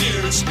what a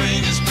spirit,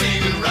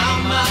 spring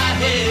around my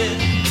head.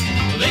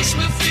 Makes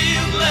me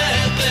feel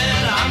glad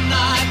that I'm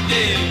not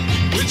dead.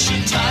 With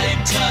your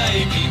tight,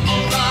 tight,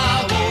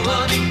 mora,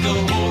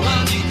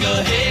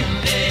 moranica, hey,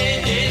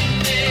 hey,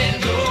 hey,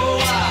 no,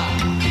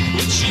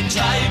 with your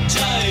tight,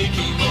 tight,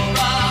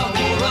 mora,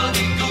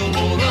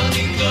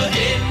 moranica,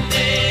 hey,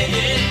 hey,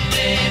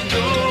 hey,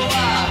 no,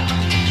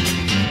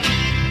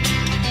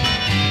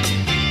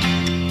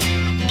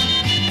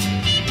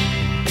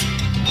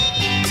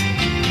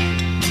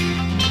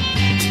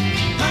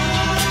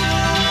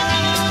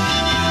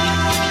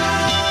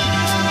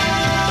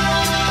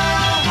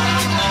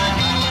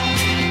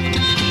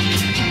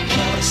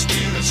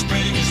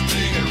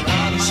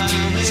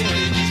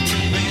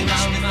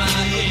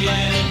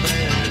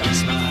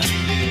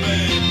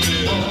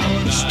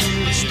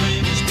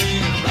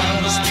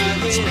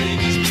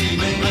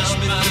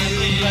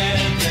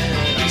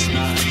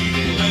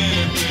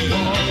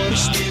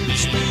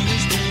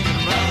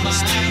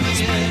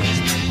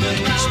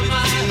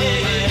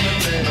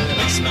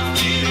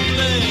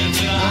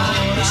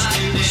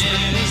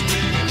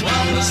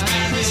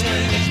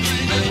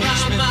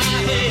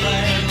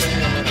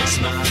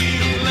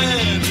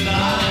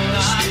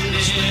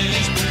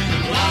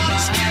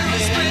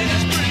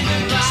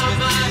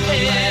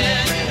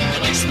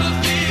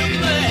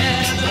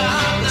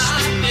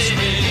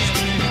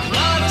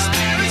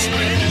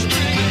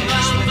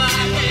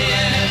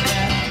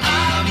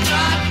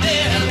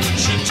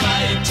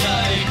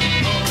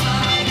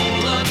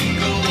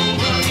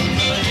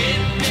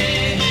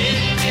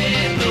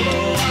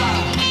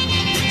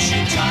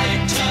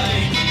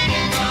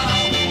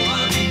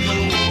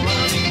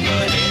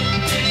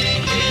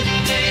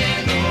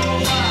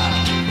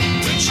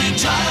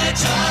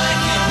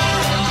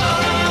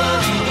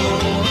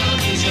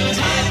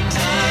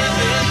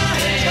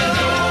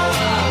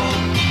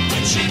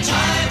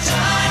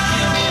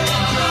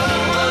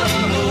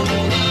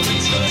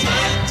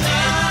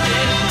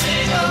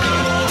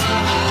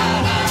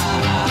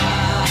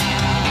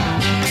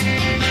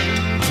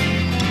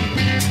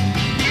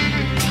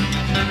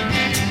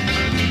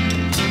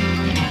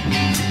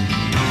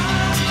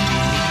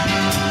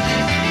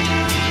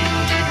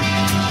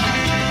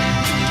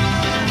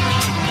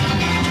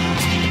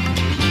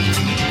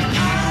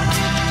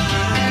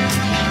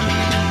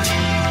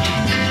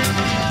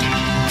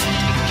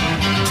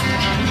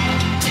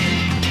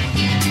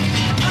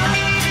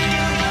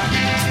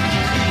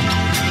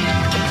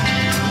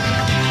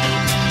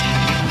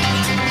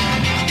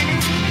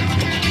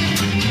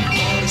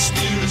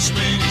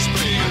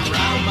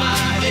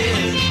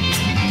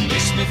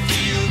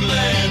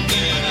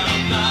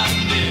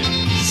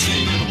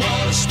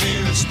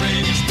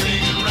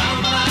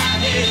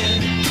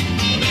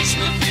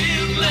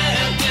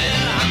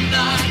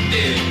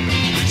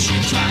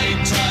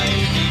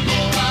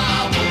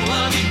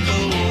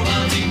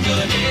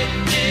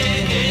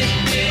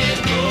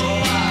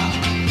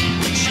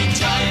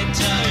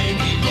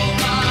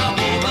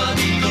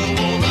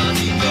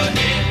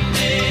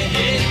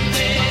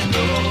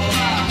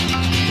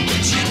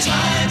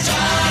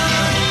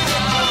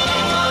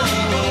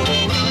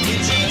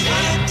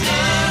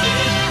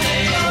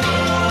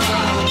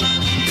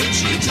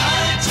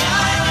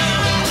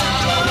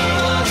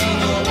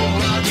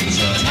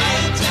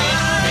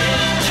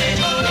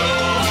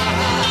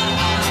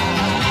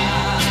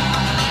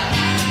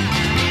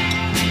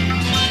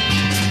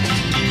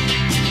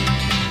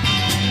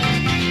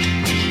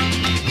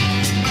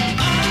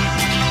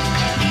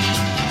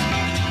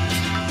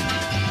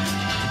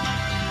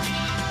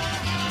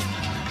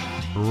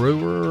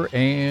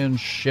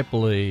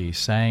 Shipley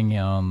sang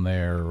on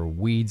their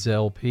Weeds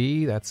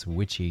LP, that's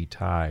Witchy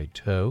Tie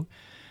Toe.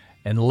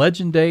 And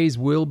Legend Days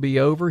will be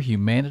over,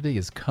 humanity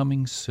is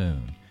coming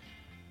soon.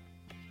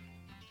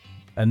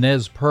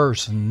 Inez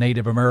Perce,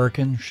 Native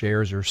American,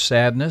 shares her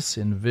sadness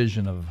in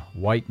vision of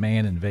white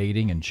man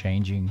invading and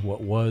changing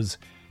what was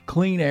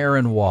clean air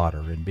and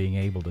water and being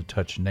able to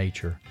touch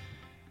nature.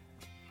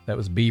 That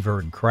was Beaver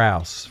and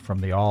Krause from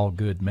the All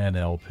Good Men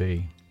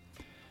LP.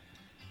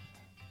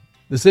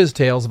 This is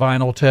Tales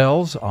Vinyl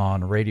Tells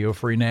on Radio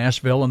Free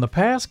Nashville, and the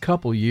past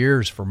couple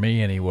years, for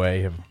me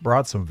anyway, have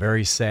brought some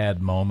very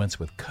sad moments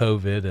with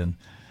COVID and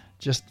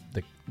just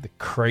the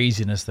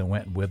craziness that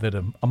went with it,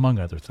 among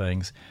other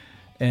things.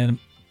 And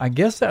I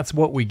guess that's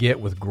what we get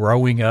with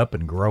growing up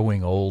and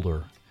growing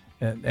older.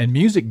 And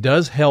music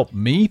does help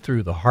me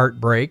through the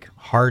heartbreak,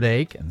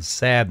 heartache, and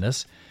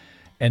sadness.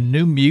 And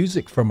new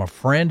music from a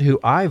friend who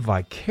I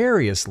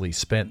vicariously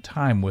spent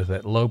time with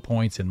at low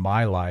points in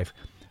my life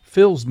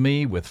fills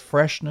me with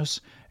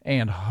freshness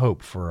and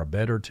hope for a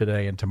better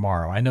today and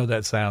tomorrow. I know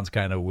that sounds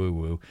kind of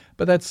woo-woo,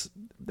 but that's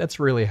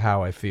really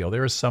how I feel.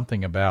 There is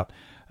something about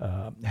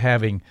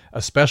having a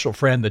special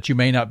friend that you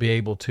may not be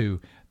able to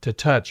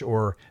touch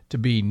or to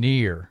be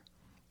near,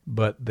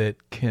 but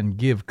that can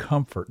give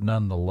comfort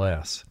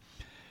nonetheless.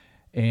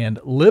 And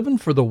Living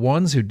for the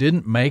Ones Who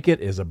Didn't Make It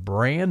is a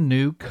brand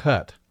new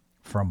cut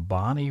from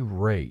Bonnie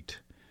Raitt.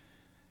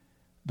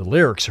 The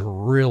lyrics are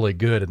really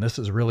good, and this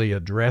is really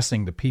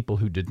addressing the people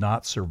who did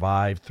not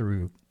survive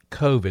through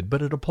COVID,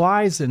 but it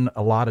applies in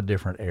a lot of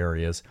different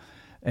areas.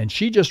 And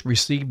she just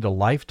received a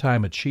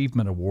Lifetime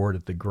Achievement Award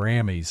at the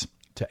Grammys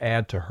to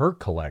add to her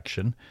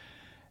collection.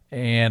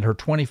 And her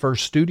 21st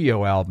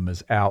studio album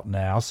is out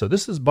now. So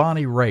this is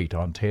Bonnie Raitt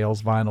on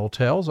Tales Vinyl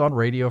Tells on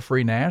Radio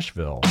Free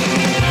Nashville.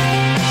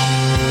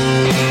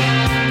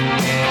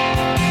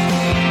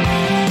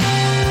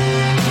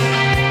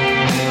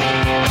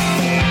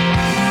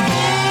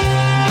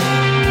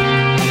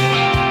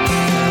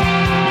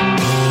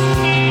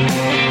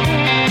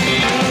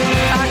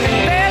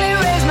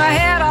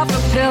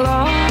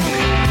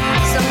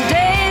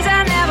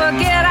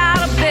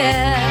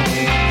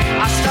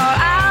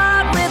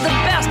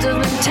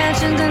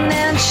 And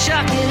then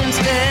shuck it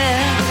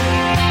instead.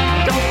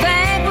 Don't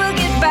think we'll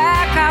get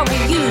back how we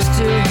used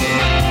to.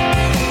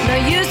 No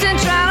use in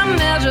trying to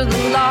measure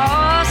the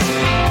loss.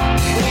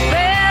 We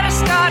better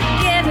start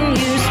getting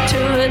used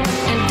to it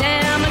and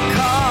damn the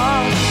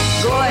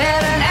cost. Go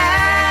ahead and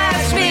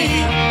ask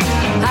me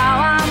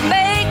how I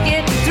make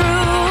it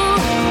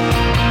through.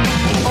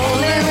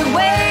 Only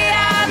way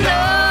I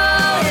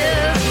know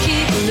is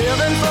keep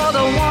living for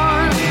the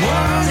ones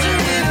who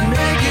didn't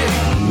make it.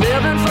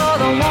 Living for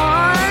the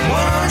ones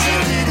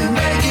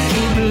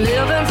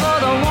living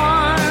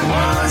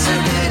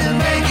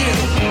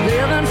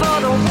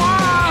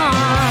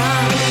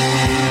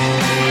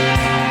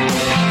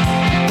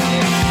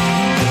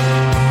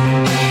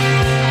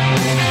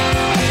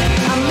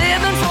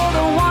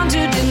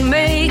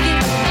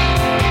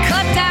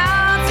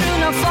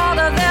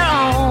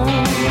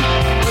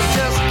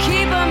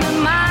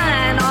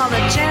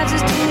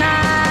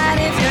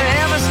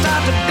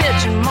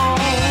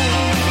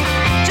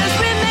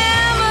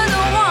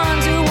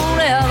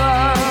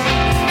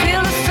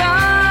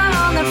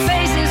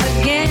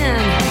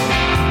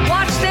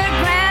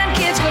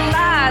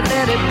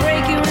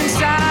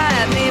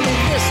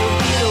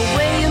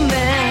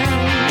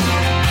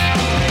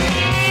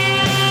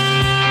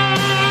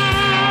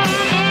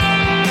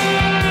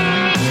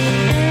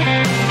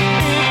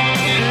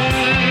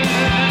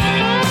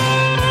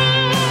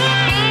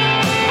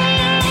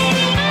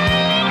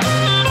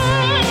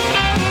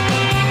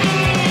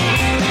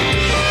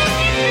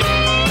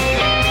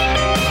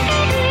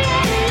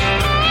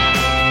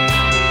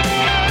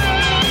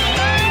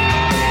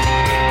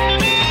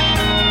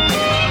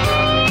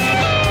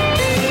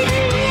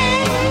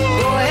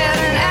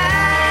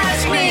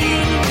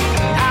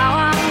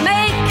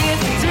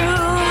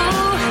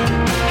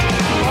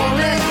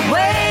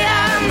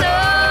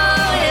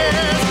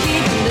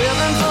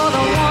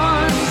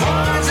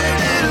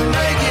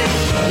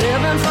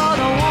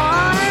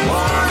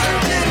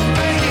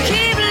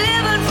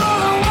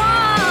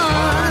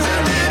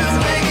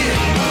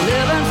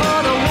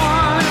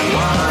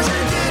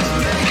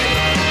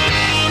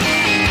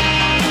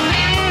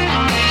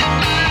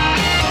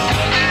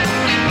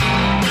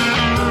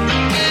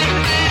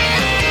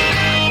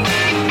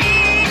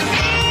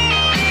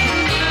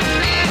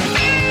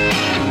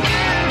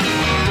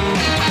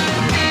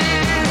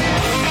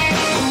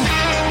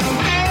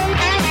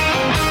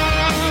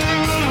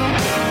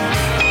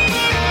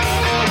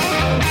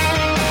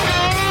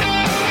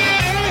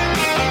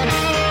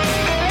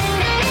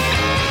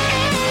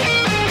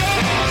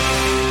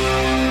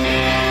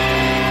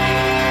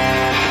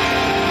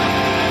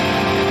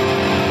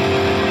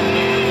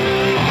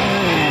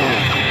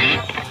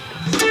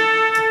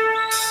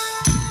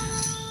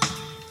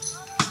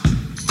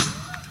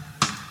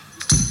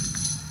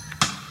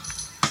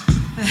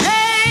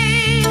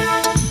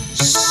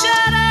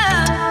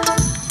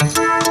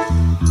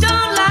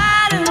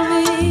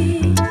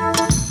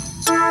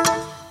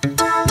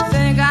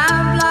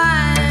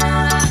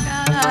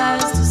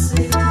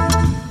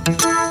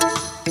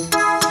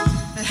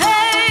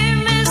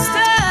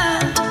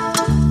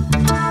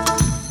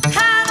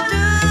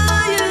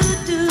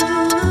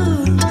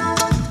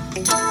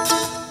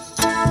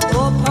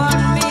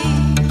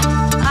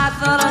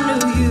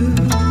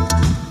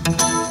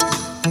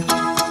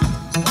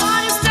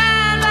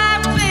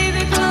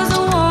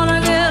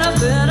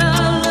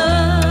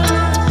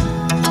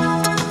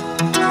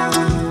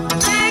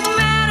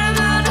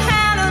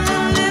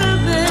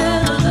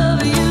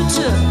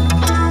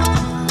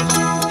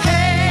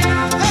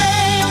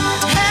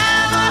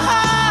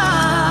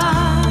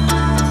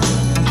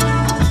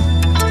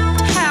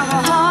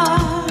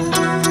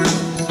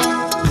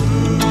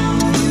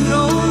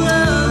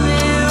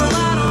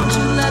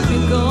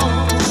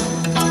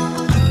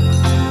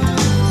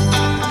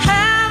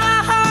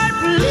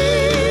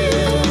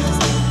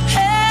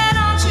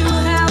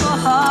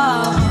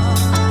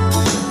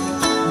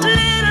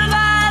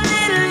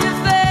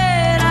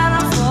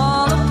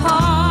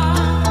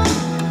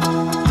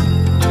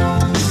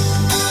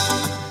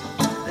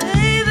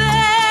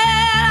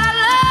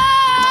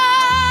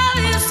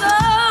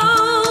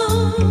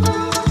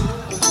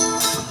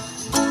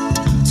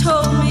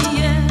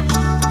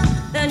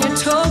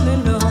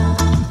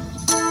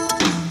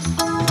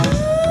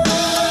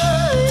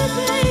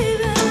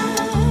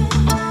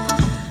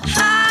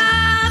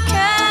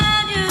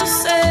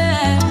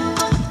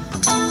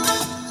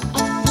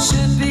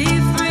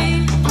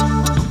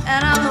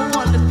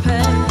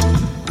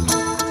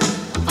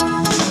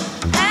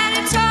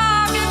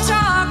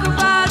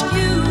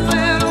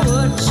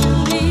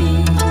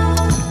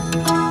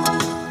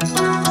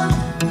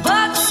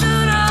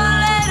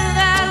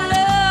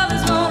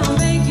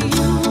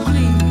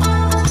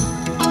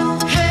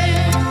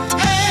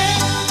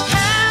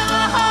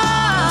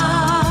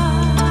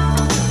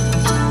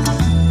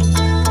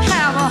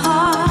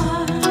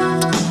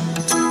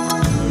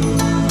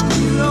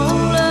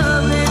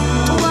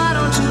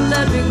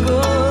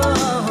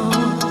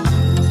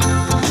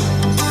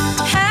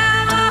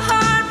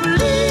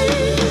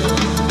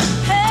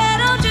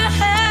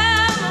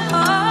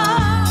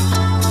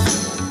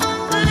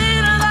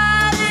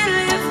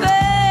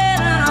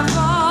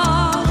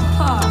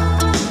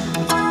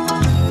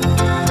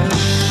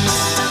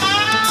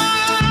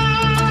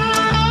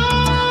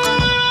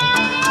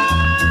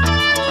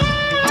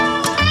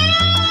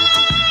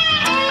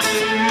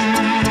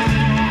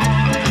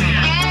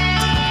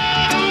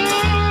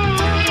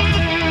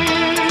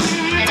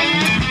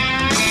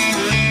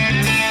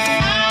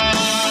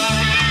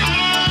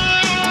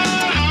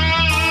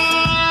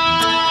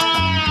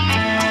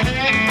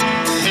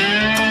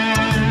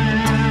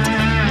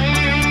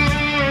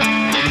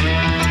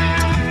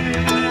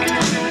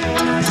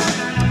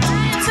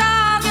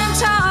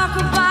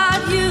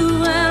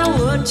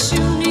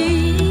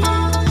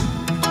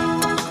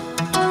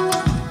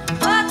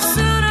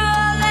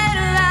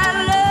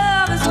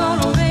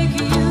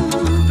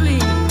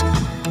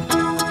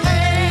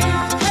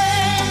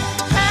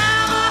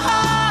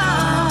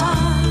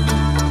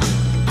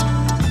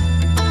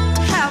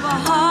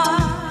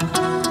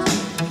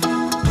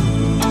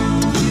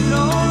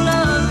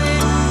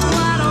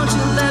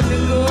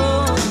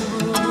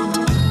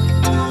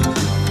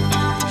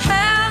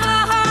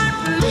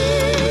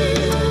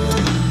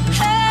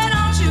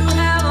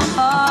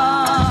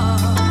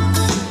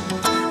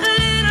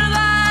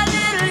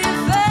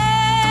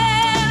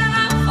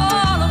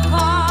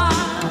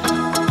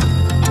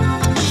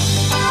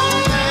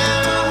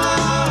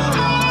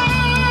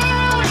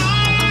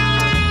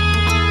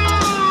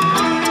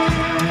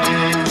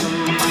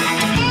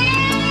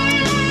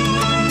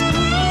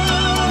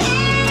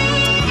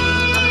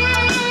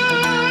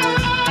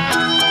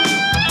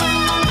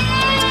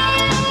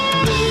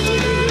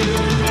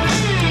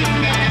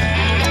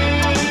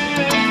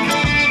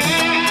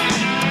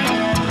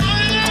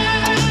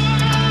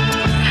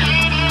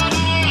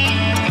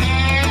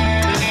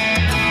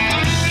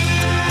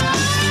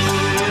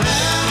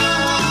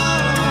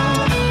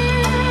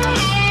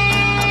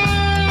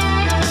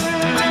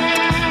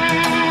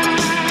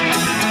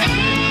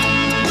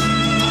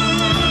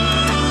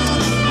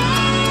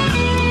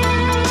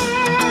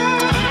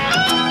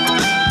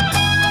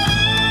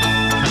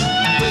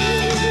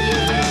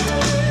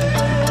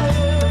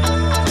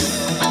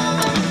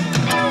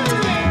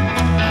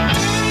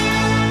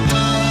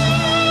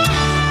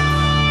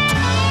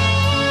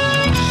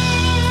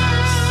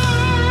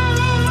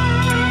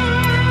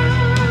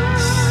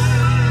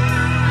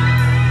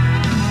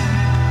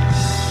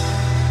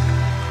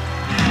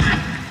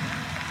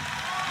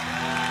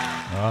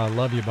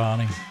you,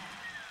 Bonnie.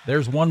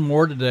 There's one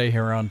more today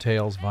here on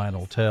Tales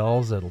Vinyl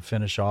Tells that'll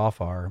finish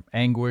off our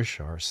anguish,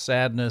 our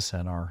sadness,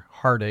 and our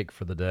heartache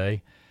for the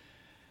day.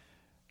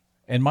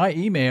 And my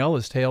email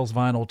is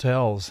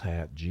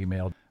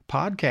talesvinyltells@gmail.com.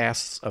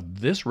 Podcasts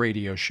of this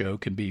radio show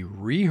can be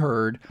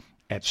reheard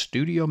at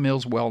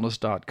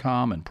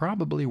studiomillswellness.com and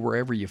probably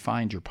wherever you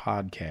find your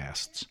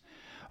podcasts.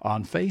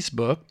 On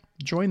Facebook,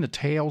 join the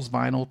Tales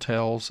Vinyl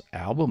Tells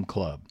Album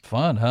Club.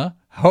 Fun, huh?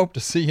 Hope to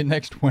see you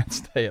next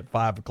Wednesday at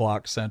 5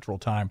 o'clock Central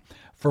Time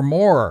for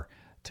more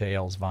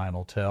Tales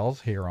Vinyl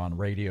Tells here on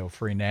Radio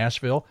Free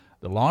Nashville.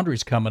 The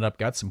laundry's coming up.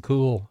 Got some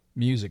cool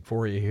music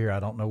for you here. I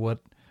don't know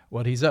what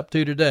he's up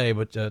to today,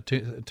 but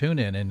tune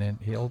in and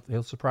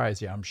he'll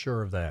surprise you. I'm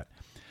sure of that.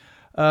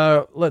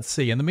 Let's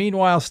see. In the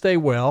meanwhile, stay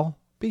well,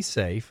 be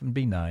safe, and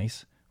be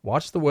nice.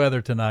 Watch the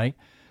weather tonight.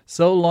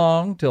 So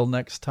long till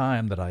next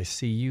time that I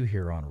see you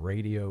here on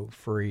Radio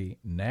Free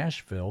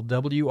Nashville,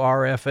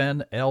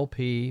 WRFN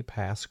LP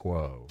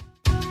Pasquo.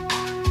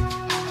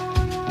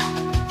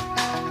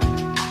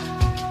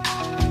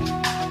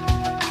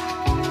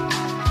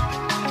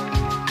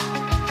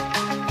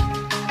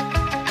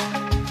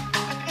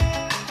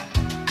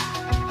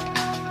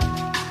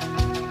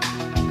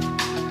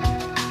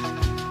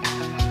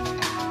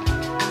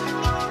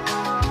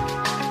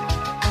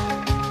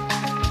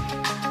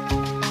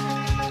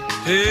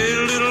 Hey,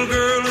 little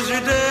girl, is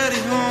your daddy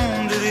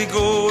home? Did he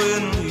go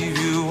and leave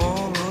you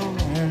all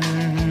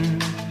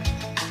alone?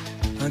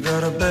 I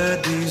got a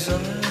bad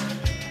desire.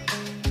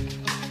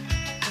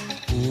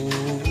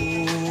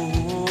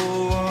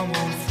 Oh, I'm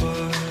on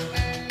fire.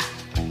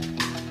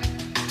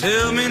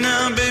 Tell me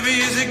now,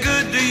 baby, is he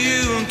good to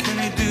you? And can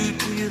he do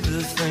to you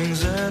the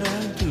things that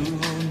I do?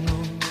 Oh,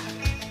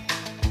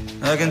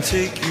 no, I can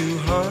take you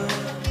high.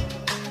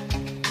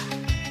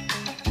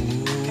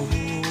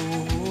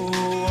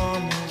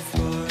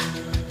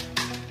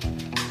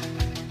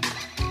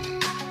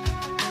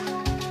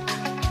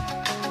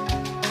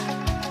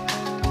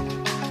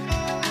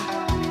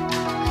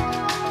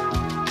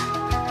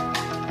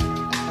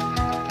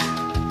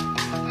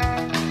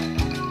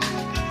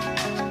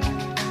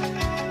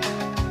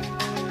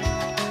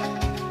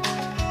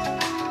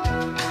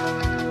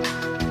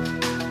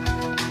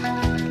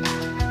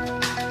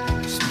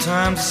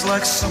 Sometimes it's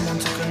like someone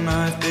took a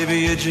knife,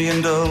 baby, edgy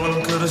and dull,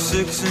 and cut a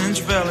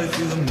 6-inch valley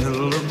through the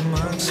middle of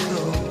my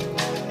skull.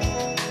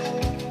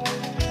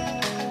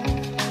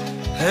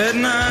 At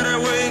night I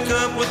wake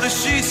up with the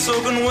sheets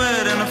soaking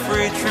wet and a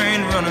freight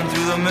train running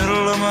through the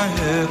middle of my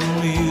head.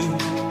 Only you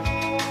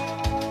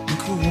can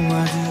cool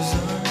my dear